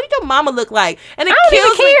parents? What do your mama look like? And I don't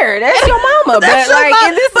even care. That's your mama. That's but like,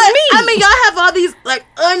 mama. This is me. I mean, y'all have all these like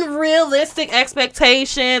unrealistic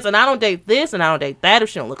expectations, and I don't date this, and I don't date that if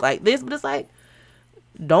she don't look like this. But it's like,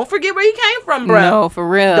 don't forget where you came from, bro. No, for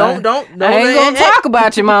real. Don't I ain't gonna talk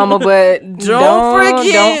about your mama, but don't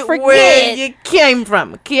forget where you came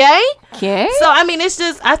from. Okay. Okay. So I mean, it's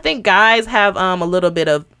just, I think guys have a little bit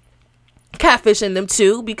of catfish in them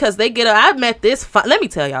too, because they I met this let me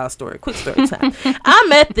tell y'all a story, quick story time. I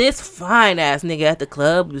met this fine ass nigga at the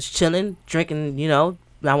club, was chilling, drinking,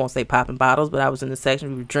 I won't say popping bottles, but I was in the section,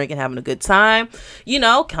 we were drinking, having a good time,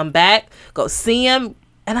 come back, go see him,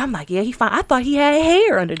 and I'm like, yeah, he fine. I thought he had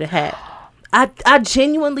hair under the hat. I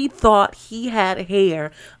genuinely thought he had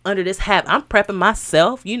hair under this hat. I'm prepping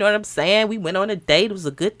myself. You know what I'm saying? We went on a date. It was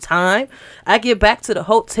a good time. I get back to the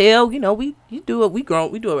hotel. We do what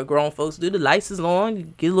grown folks do. The lights is on. You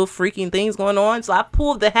get a little freaky and things going on. So I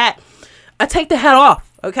pulled the hat. I take the hat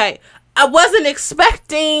off. Okay. I wasn't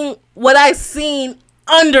expecting what I seen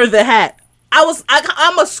under the hat. I was like,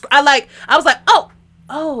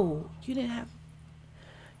 oh, you didn't have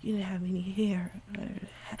any hair.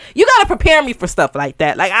 You gotta prepare me for stuff like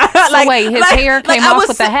that. Wait, his hair came off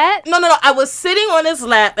with the hat? No. I was sitting on his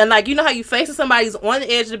lap, and like, you know how you facing somebody's on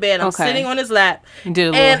the edge of the bed. I'm sitting on his lap. You did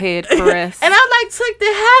a little head caress, and I like took the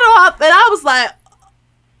hat off, and I was like,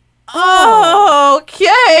 oh,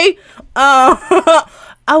 okay.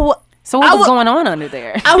 So what was going on under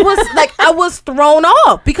there? I was thrown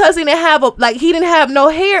off because he didn't have no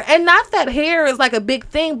hair, and not that hair is like a big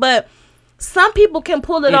thing, but some people can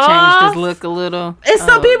pull it off. Changed his look a little. And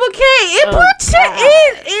some people can't.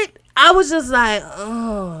 I was just like,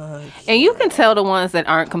 oh. And you can tell the ones that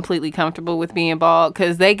aren't completely comfortable with being bald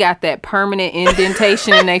because they got that permanent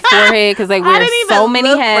indentation in their forehead because they wear so many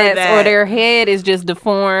hats or their head is just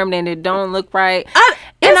deformed and it don't look right.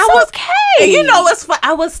 And I was okay. You know what's fun?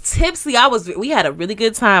 I was tipsy. We had a really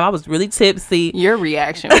good time. I was really tipsy. Your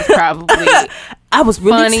reaction was probably I was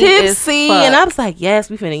really tipsy, and I was like, "Yes,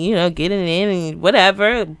 we finna, get it in and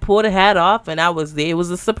whatever." Pull the hat off, and I was there. It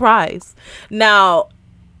was a surprise. Now,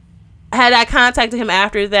 had I contacted him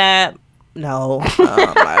after that? No,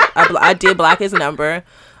 I did block his number.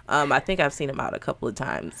 I think I've seen him out a couple of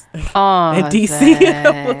times in DC.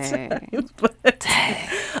 A couple times, but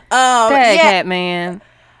hat man,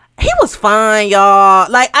 he was fine,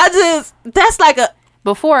 y'all. Like that's like a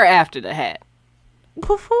before or after the hat.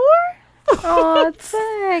 Before. Oh,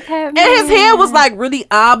 tag hat man. And his hair was like really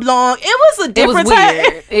oblong. It was a different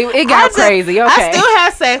weird. It got crazy. Okay. I still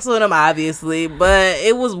had sex with him, obviously, but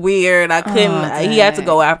it was weird. I couldn't. He had to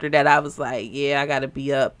go after that. I was like, yeah, I got to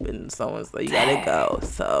be up, and so you got to go.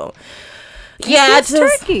 So. Yeah, it's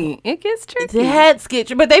tricky. It gets tricky. The hats get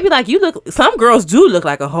you, but they be like, some girls do look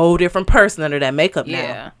like a whole different person under that makeup now.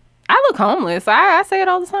 Yeah. I look homeless. I say it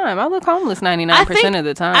all the time. I look homeless 99% of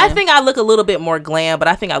the time. I think I look a little bit more glam, but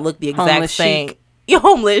I think I look the exact homeless same. Chic.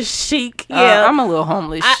 Homeless chic. Yeah, I'm a little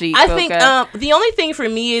homeless chic. I think the only thing for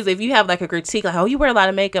me is if you have like a critique, like, oh, you wear a lot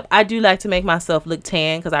of makeup. I do like to make myself look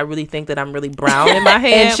tan because I really think that I'm really brown in my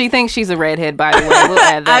hair. And she thinks she's a redhead, by the way. We'll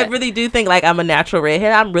add that. I really do think like I'm a natural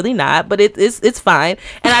redhead. I'm really not, but it's fine.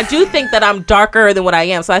 And I do think that I'm darker than what I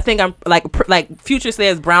am. So I think I'm like Future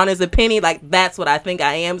says, brown as a penny. Like that's what I think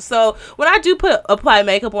I am. So when I do apply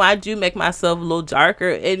makeup on, I do make myself a little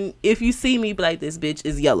darker. And if you see me, be like, this bitch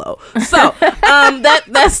is yellow. So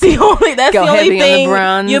that's the only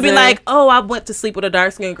thing. You'll be like, oh, I went to sleep with a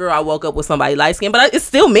dark skinned girl. I woke up with somebody light skinned, but it's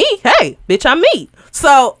still me. Hey, bitch, I'm me.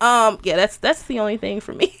 So yeah, that's the only thing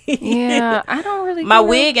for me. Yeah, I don't really. My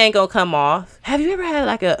wig ain't gonna come off. Have you ever had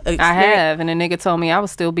like a experience? I have, and a nigga told me I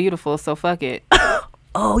was still beautiful, so fuck it.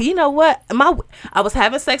 Oh, you know what? I was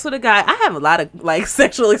having sex with a guy. I have a lot of like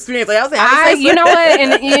sexual experience. Like I was having sex you know what?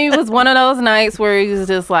 And it was one of those nights where he was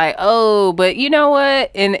just like, oh, but you know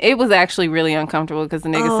what? And it was actually really uncomfortable because the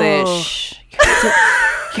nigga said, shh,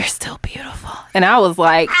 you're still beautiful. And I was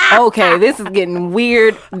like, okay, this is getting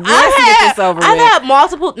weird. Let's get this over with. I've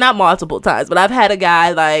had not multiple times, but I've had a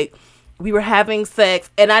guy like, we were having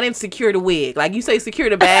sex and I didn't secure the wig. Like you say, secure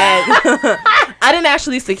the bag. I didn't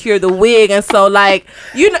actually secure the wig. And so like,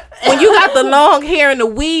 when you got the long hair and the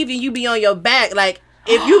weave and you be on your back, like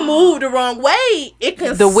if you move the wrong way, it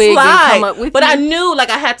can the wig slide. Can come up with but you. I knew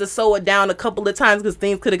like I had to sew it down a couple of times because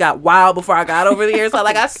things could have got wild before I got over there. So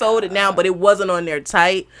like I sewed it down, but it wasn't on there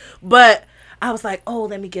tight. But I was like, oh,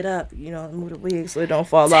 let me get up, move the wig so it don't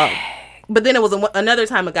fall off. But then it was another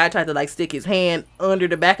time a guy tried to like stick his hand under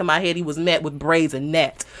the back of my head. He was met with braids and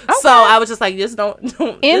net. Okay. So I was just like, just don't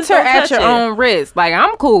enter at your own risk. Like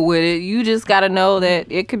I'm cool with it. You just got to know that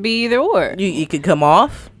it could be either or. It could come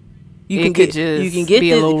off. You can get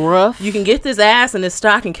a little rough. You can get this ass in this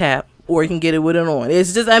stocking cap, or you can get it with it on.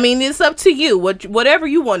 It's just, it's up to you. Whatever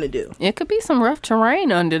you want to do. It could be some rough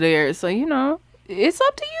terrain under there. So it's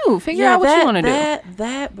up to you. Figure out what you want to do.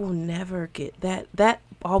 That will never get that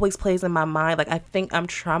always plays in my mind. Like I think I'm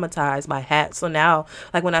traumatized by hats. So now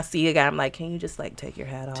like when I see a guy, I'm like, can you just like take your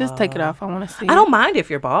hat off? Just take it off. I want to see. I don't mind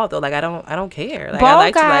if you're bald though. Like I don't care. Like bald I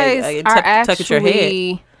like guys to are tuck at your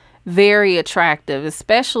head. Very attractive,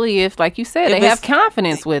 especially if, like you said, they have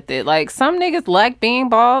confidence with it. Like some niggas like being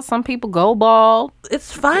bald. Some people go bald.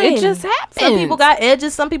 It's fine. It just happens. Some people got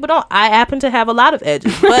edges. Some people don't. I happen to have a lot of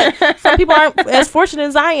edges, but some people aren't as fortunate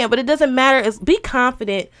as I am. But it doesn't matter. Be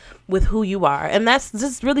confident with who you are, and that's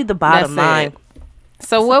just really the bottom line.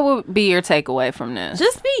 So what would be your takeaway from this?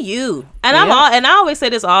 Just be you. And I always say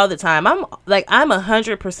this all the time. I'm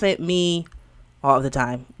 100% me all the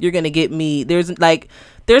time. You're gonna get me.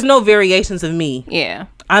 There's no variations of me. Yeah.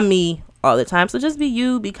 I'm me all the time. So just be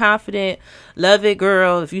you. Be confident. Love it,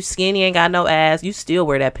 girl. If you skinny, ain't got no ass, you still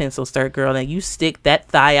wear that pencil skirt, girl, and you stick that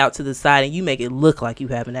thigh out to the side and you make it look like you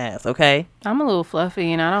have an ass, okay? I'm a little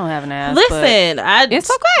fluffy and I don't have an ass. Listen,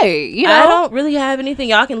 it's okay. I don't really have anything.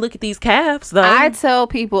 Y'all can look at these calves, though. I tell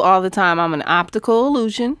people all the time I'm an optical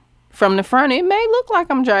illusion. From the front, it may look like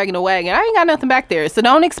I'm dragging a wagon. I ain't got nothing back there. So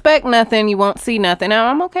don't expect nothing. You won't see nothing.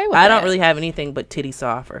 I'm okay with that. I don't really have anything but titties to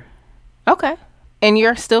offer. Okay. And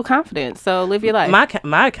you're still confident. So live your life.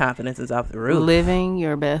 My confidence is off the roof. Living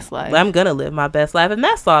your best life. I'm going to live my best life. And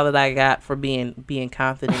that's all that I got for being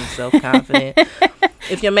confident and self-confident.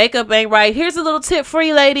 If your makeup ain't right, here's a little tip for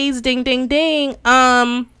you ladies. Ding, ding, ding.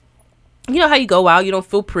 you know how you go out, you don't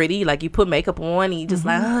feel pretty, like you put makeup on and you just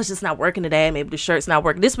like, oh, it's just not working today, maybe the shirt's not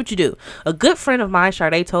working. This is what you do. A good friend of mine,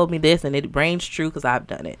 Sade, told me this, and it rings true because I've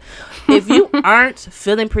done it. If you aren't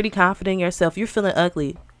feeling pretty confident in yourself, you're feeling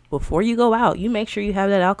ugly, before you go out, you make sure you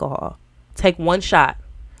have that alcohol. Take one shot.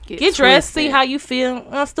 Get dressed, see how you feel.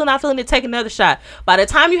 I'm still not feeling it, take another shot. By the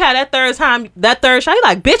time you have that third shot, you're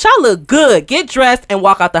like, bitch, I look good. Get dressed and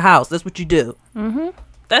walk out the house. That's what you do.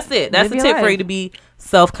 That's it. That's the tip for you to be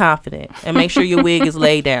self-confident. And make sure your wig is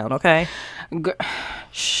laid down, okay?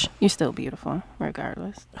 Shh, you're still beautiful,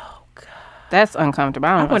 regardless. Oh, God. That's uncomfortable.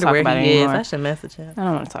 I don't want to talk about it anymore. I should message him. I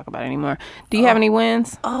don't want to talk about it anymore. Do you have any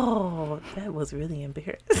wins? Oh, that was really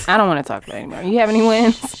embarrassing. I don't want to talk about it anymore. You have any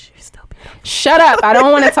wins? You're still beautiful. Shut up. I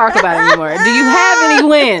don't want to talk about it anymore. Do you have any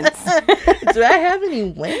wins? Do I have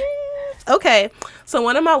any wins? Okay, so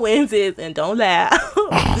one of my wins is, and don't laugh,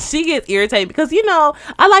 she gets irritated because, you know,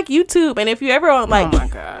 I like YouTube, and if you're ever on, like, oh my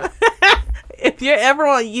God. If you're ever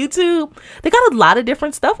on YouTube, they got a lot of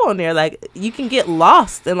different stuff on there. Like, you can get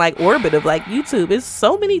lost in, like, orbit of, like, YouTube. There's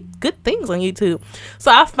so many good things on YouTube.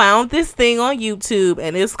 So I found this thing on YouTube,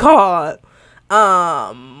 and it's called,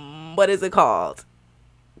 what is it called?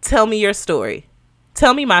 Tell Me Your Story.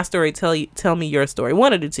 Tell me my story, tell me your story.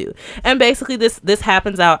 One of the two. And basically this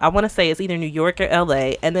happens out, I want to say it's either New York or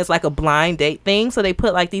LA, and there's like a blind date thing. So they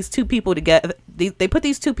put like these two people together. They put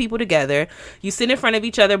these two people together. You sit in front of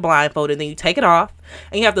each other blindfolded, then you take it off,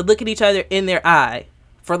 and you have to look at each other in their eye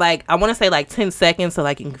for like, I want to say like 10 seconds, so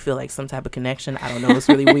like you can feel like some type of connection. I don't know, it's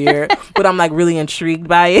really weird, but I'm like really intrigued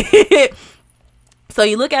by it. So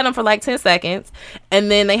you look at them for like 10 seconds, and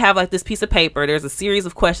then they have like this piece of paper. There's a series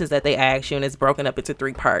of questions that they ask you, and it's broken up into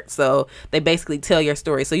 3 parts. So they basically tell your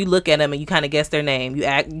story. So you look at them and you kind of guess their name. You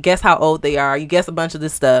guess how old they are. You guess a bunch of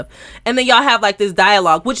this stuff. And then y'all have like this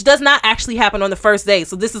dialogue, which does not actually happen on the first date.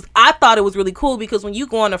 So I thought it was really cool because when you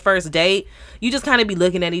go on a first date, you just kind of be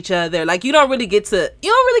looking at each other. Like you don't really get to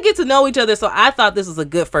know each other. So I thought this was a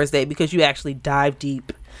good first date because you actually dive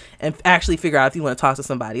deep and actually figure out if you want to talk to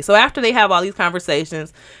somebody. So after they have all these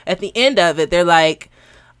conversations, at the end of it, they're like,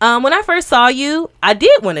 when I first saw you, I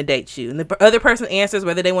did want to date you. And the other person answers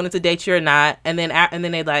whether they wanted to date you or not. And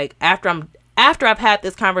then they like, after I've had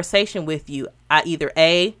this conversation with you, I either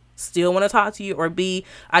A, still want to talk to you, or B,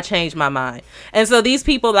 I changed my mind. And so these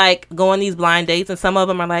people like go on these blind dates, and some of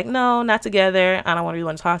them are like, no, not together, I don't really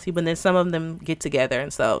want to talk to you. But then some of them get together,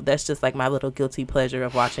 and so that's just like my little guilty pleasure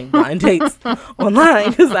of watching blind dates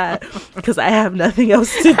online because I have nothing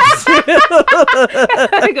else to do.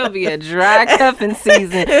 It's gonna be a dry cuffing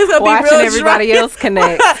season watching everybody dry. Else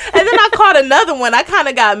connect. And then I caught another one. I kind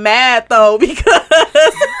of got mad though because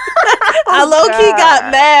I low-key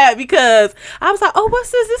got mad because I was like, oh,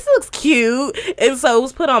 what's this? This looks cute. And so it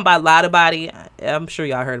was put on by Lotta Body. I'm sure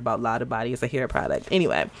y'all heard about Lotta Body. It's a hair product.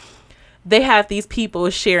 Anyway, they have these people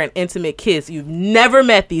share an intimate kiss. You've never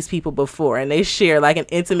met these people before, and they share like an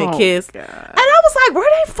intimate kiss. God. And I was like, where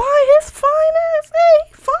they find his fine ass?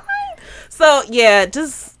 Hey, fine. So yeah,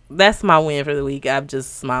 just that's my win for the week. I'm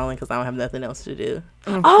just smiling because I don't have nothing else to do.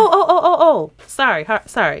 Mm-hmm. Oh.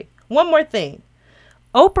 Sorry. One more thing.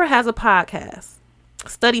 Oprah has a podcast.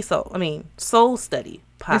 Soul Study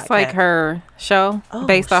podcast. It's like her show,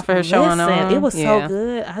 based off of her show on it was so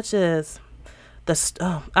good.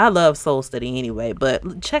 I love Soul Study anyway,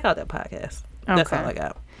 but check out that podcast. Okay. That's all I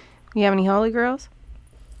got. You have any holy girls?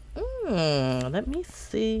 Let me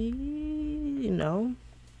see. No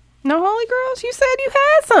holy girls? You said you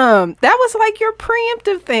had some. That was like your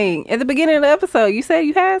preemptive thing at the beginning of the episode. You said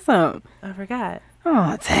you had some. I forgot.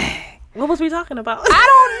 Oh, dang. What was we talking about? I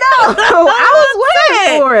don't know. I was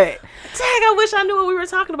waiting for it. Dang, I wish I knew what we were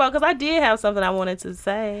talking about because I did have something I wanted to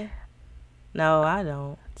say. No, I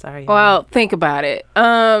don't. Sorry. Well, think about it.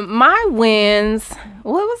 My wins.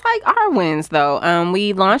 Well, it was like our wins though.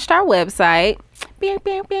 We launched our website. That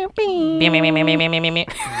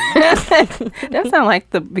sounds like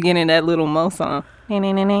the beginning of that Little Mo song. You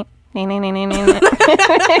remember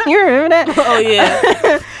that? Oh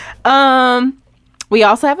yeah. We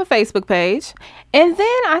also have a Facebook page. And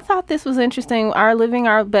then I thought this was interesting. Our Living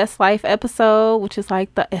Our Best Life episode, which is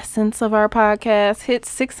like the essence of our podcast, hit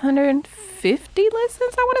 650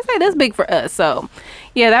 listens, I want to say. That's big for us. So,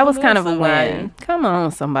 yeah, that was kind of a win. Come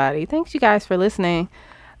on, somebody. Thanks you guys for listening.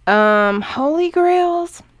 Holy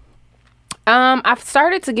Grails. I've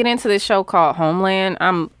started to get into this show called Homeland.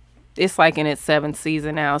 It's like in its 7th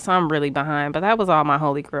season now, so I'm really behind. But that was all my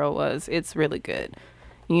Holy Grail was. It's really good.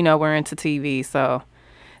 You know, we're into TV, so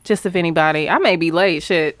just if anybody, I may be late.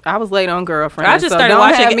 Shit, I was late on Girlfriend. I just started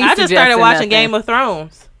watching Game of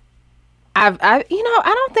Thrones. I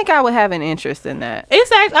don't think I would have an interest in that.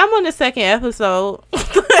 It's actually, I'm on the second episode.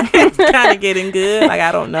 It's kind of getting good. Like,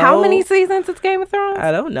 I don't know. How many seasons is Game of Thrones?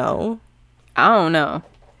 I don't know.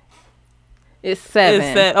 It's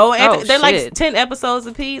 7. They're like 10 episodes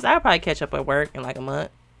apiece. I'll probably catch up at work in like a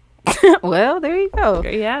month. Well, there you go.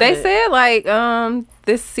 They said like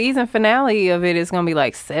this season finale of it is gonna be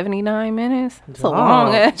like 79 minutes. It's a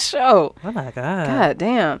long ass show. Oh my god. God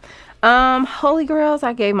damn. Holy Grails.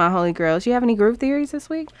 I gave my Holy Grails. You have any group theories this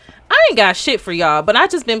week? I ain't got shit for y'all, but I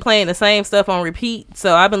just been playing the same stuff on repeat.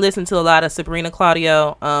 So I've been listening to a lot of Sabrina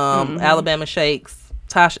Claudio, Alabama Shakes.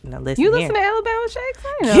 Tasha, now listen. You listen to Alabama Shakes?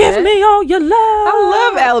 Give me all your love. I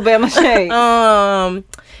love Alabama Shakes.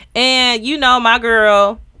 And you know my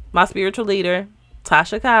girl, my spiritual leader,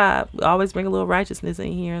 Tasha Cobb. We always bring a little righteousness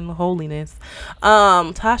in here and holiness.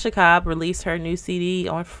 Tasha Cobb released her new CD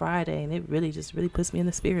on Friday, and it really puts me in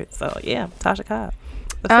the spirit. So yeah, Tasha Cobb.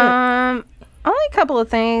 That's it. Only a couple of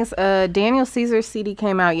things. Daniel Caesar's CD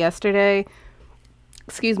came out yesterday.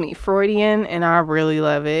 Excuse me, Freudian, and I really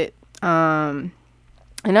love it.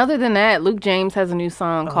 And other than that, Luke James has a new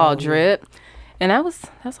song called Drip, and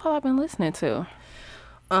that's all I've been listening to.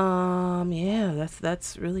 Yeah,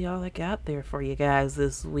 that's really all I got there for you guys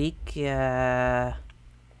this week.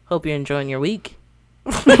 Hope you're enjoying your week.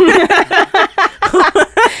 Shout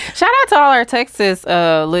out to all our Texas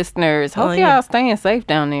listeners. Hope y'all staying safe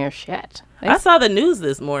down there. Shit. I saw the news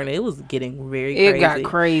this morning. It was getting very crazy. It got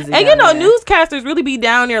crazy. And newscasters really be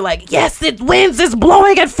down there like, yes, it winds is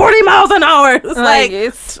blowing at 40 miles an hour. It's like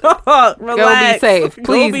it's relax. Go be safe.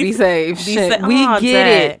 Please be safe. We get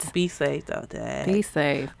it. Be safe though, Dag. Be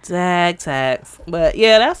safe. Tags. But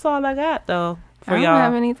yeah, that's all I got though for y'all. I don't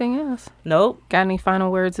have anything else. Nope. Got any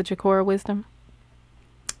final words at your core wisdom?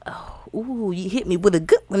 Oh, ooh, you hit me with a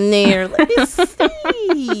good one there. Let me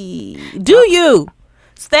see. Do you?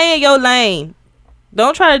 Stay in your lane.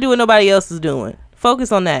 Don't try to do what nobody else is doing.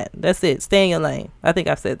 Focus on that. That's it. Stay in your lane. I think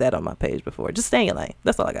I've said that on my page before. Just stay in your lane.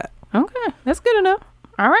 That's all I got. Okay. That's good enough.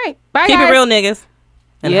 All right. Bye, Keep guys. it real, niggas.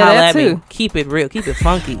 And yeah, holla that at too. me. Keep it real. Keep it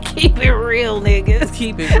funky. Keep it real, niggas.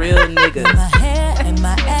 Keep it real, niggas. My hair and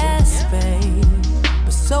my ass fade.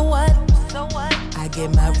 But so what? I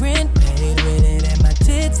get my rent paid with it, and my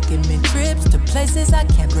tits give me trips to places I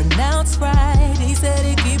can't pronounce right. He said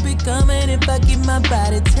he keep it coming if I keep my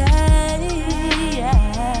body tight.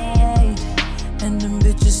 And them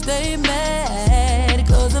bitches stay mad,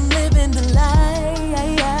 cause I'm living the life.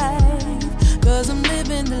 Cause I'm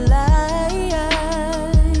living the life.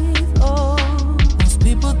 Oh, most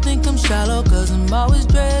people think I'm shallow, cause I'm always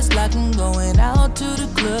dressed like I'm going out to the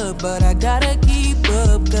club. But I gotta keep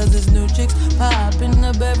up, cause there's new chicks popping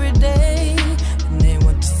up every day, and they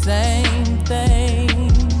want the same thing.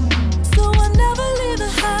 So I never leave the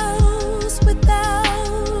house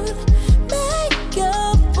without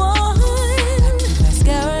makeup on. I keep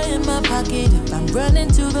mascara in my pocket if I'm running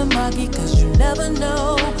to the market, cause you never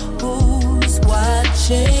know who's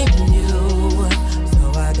watching.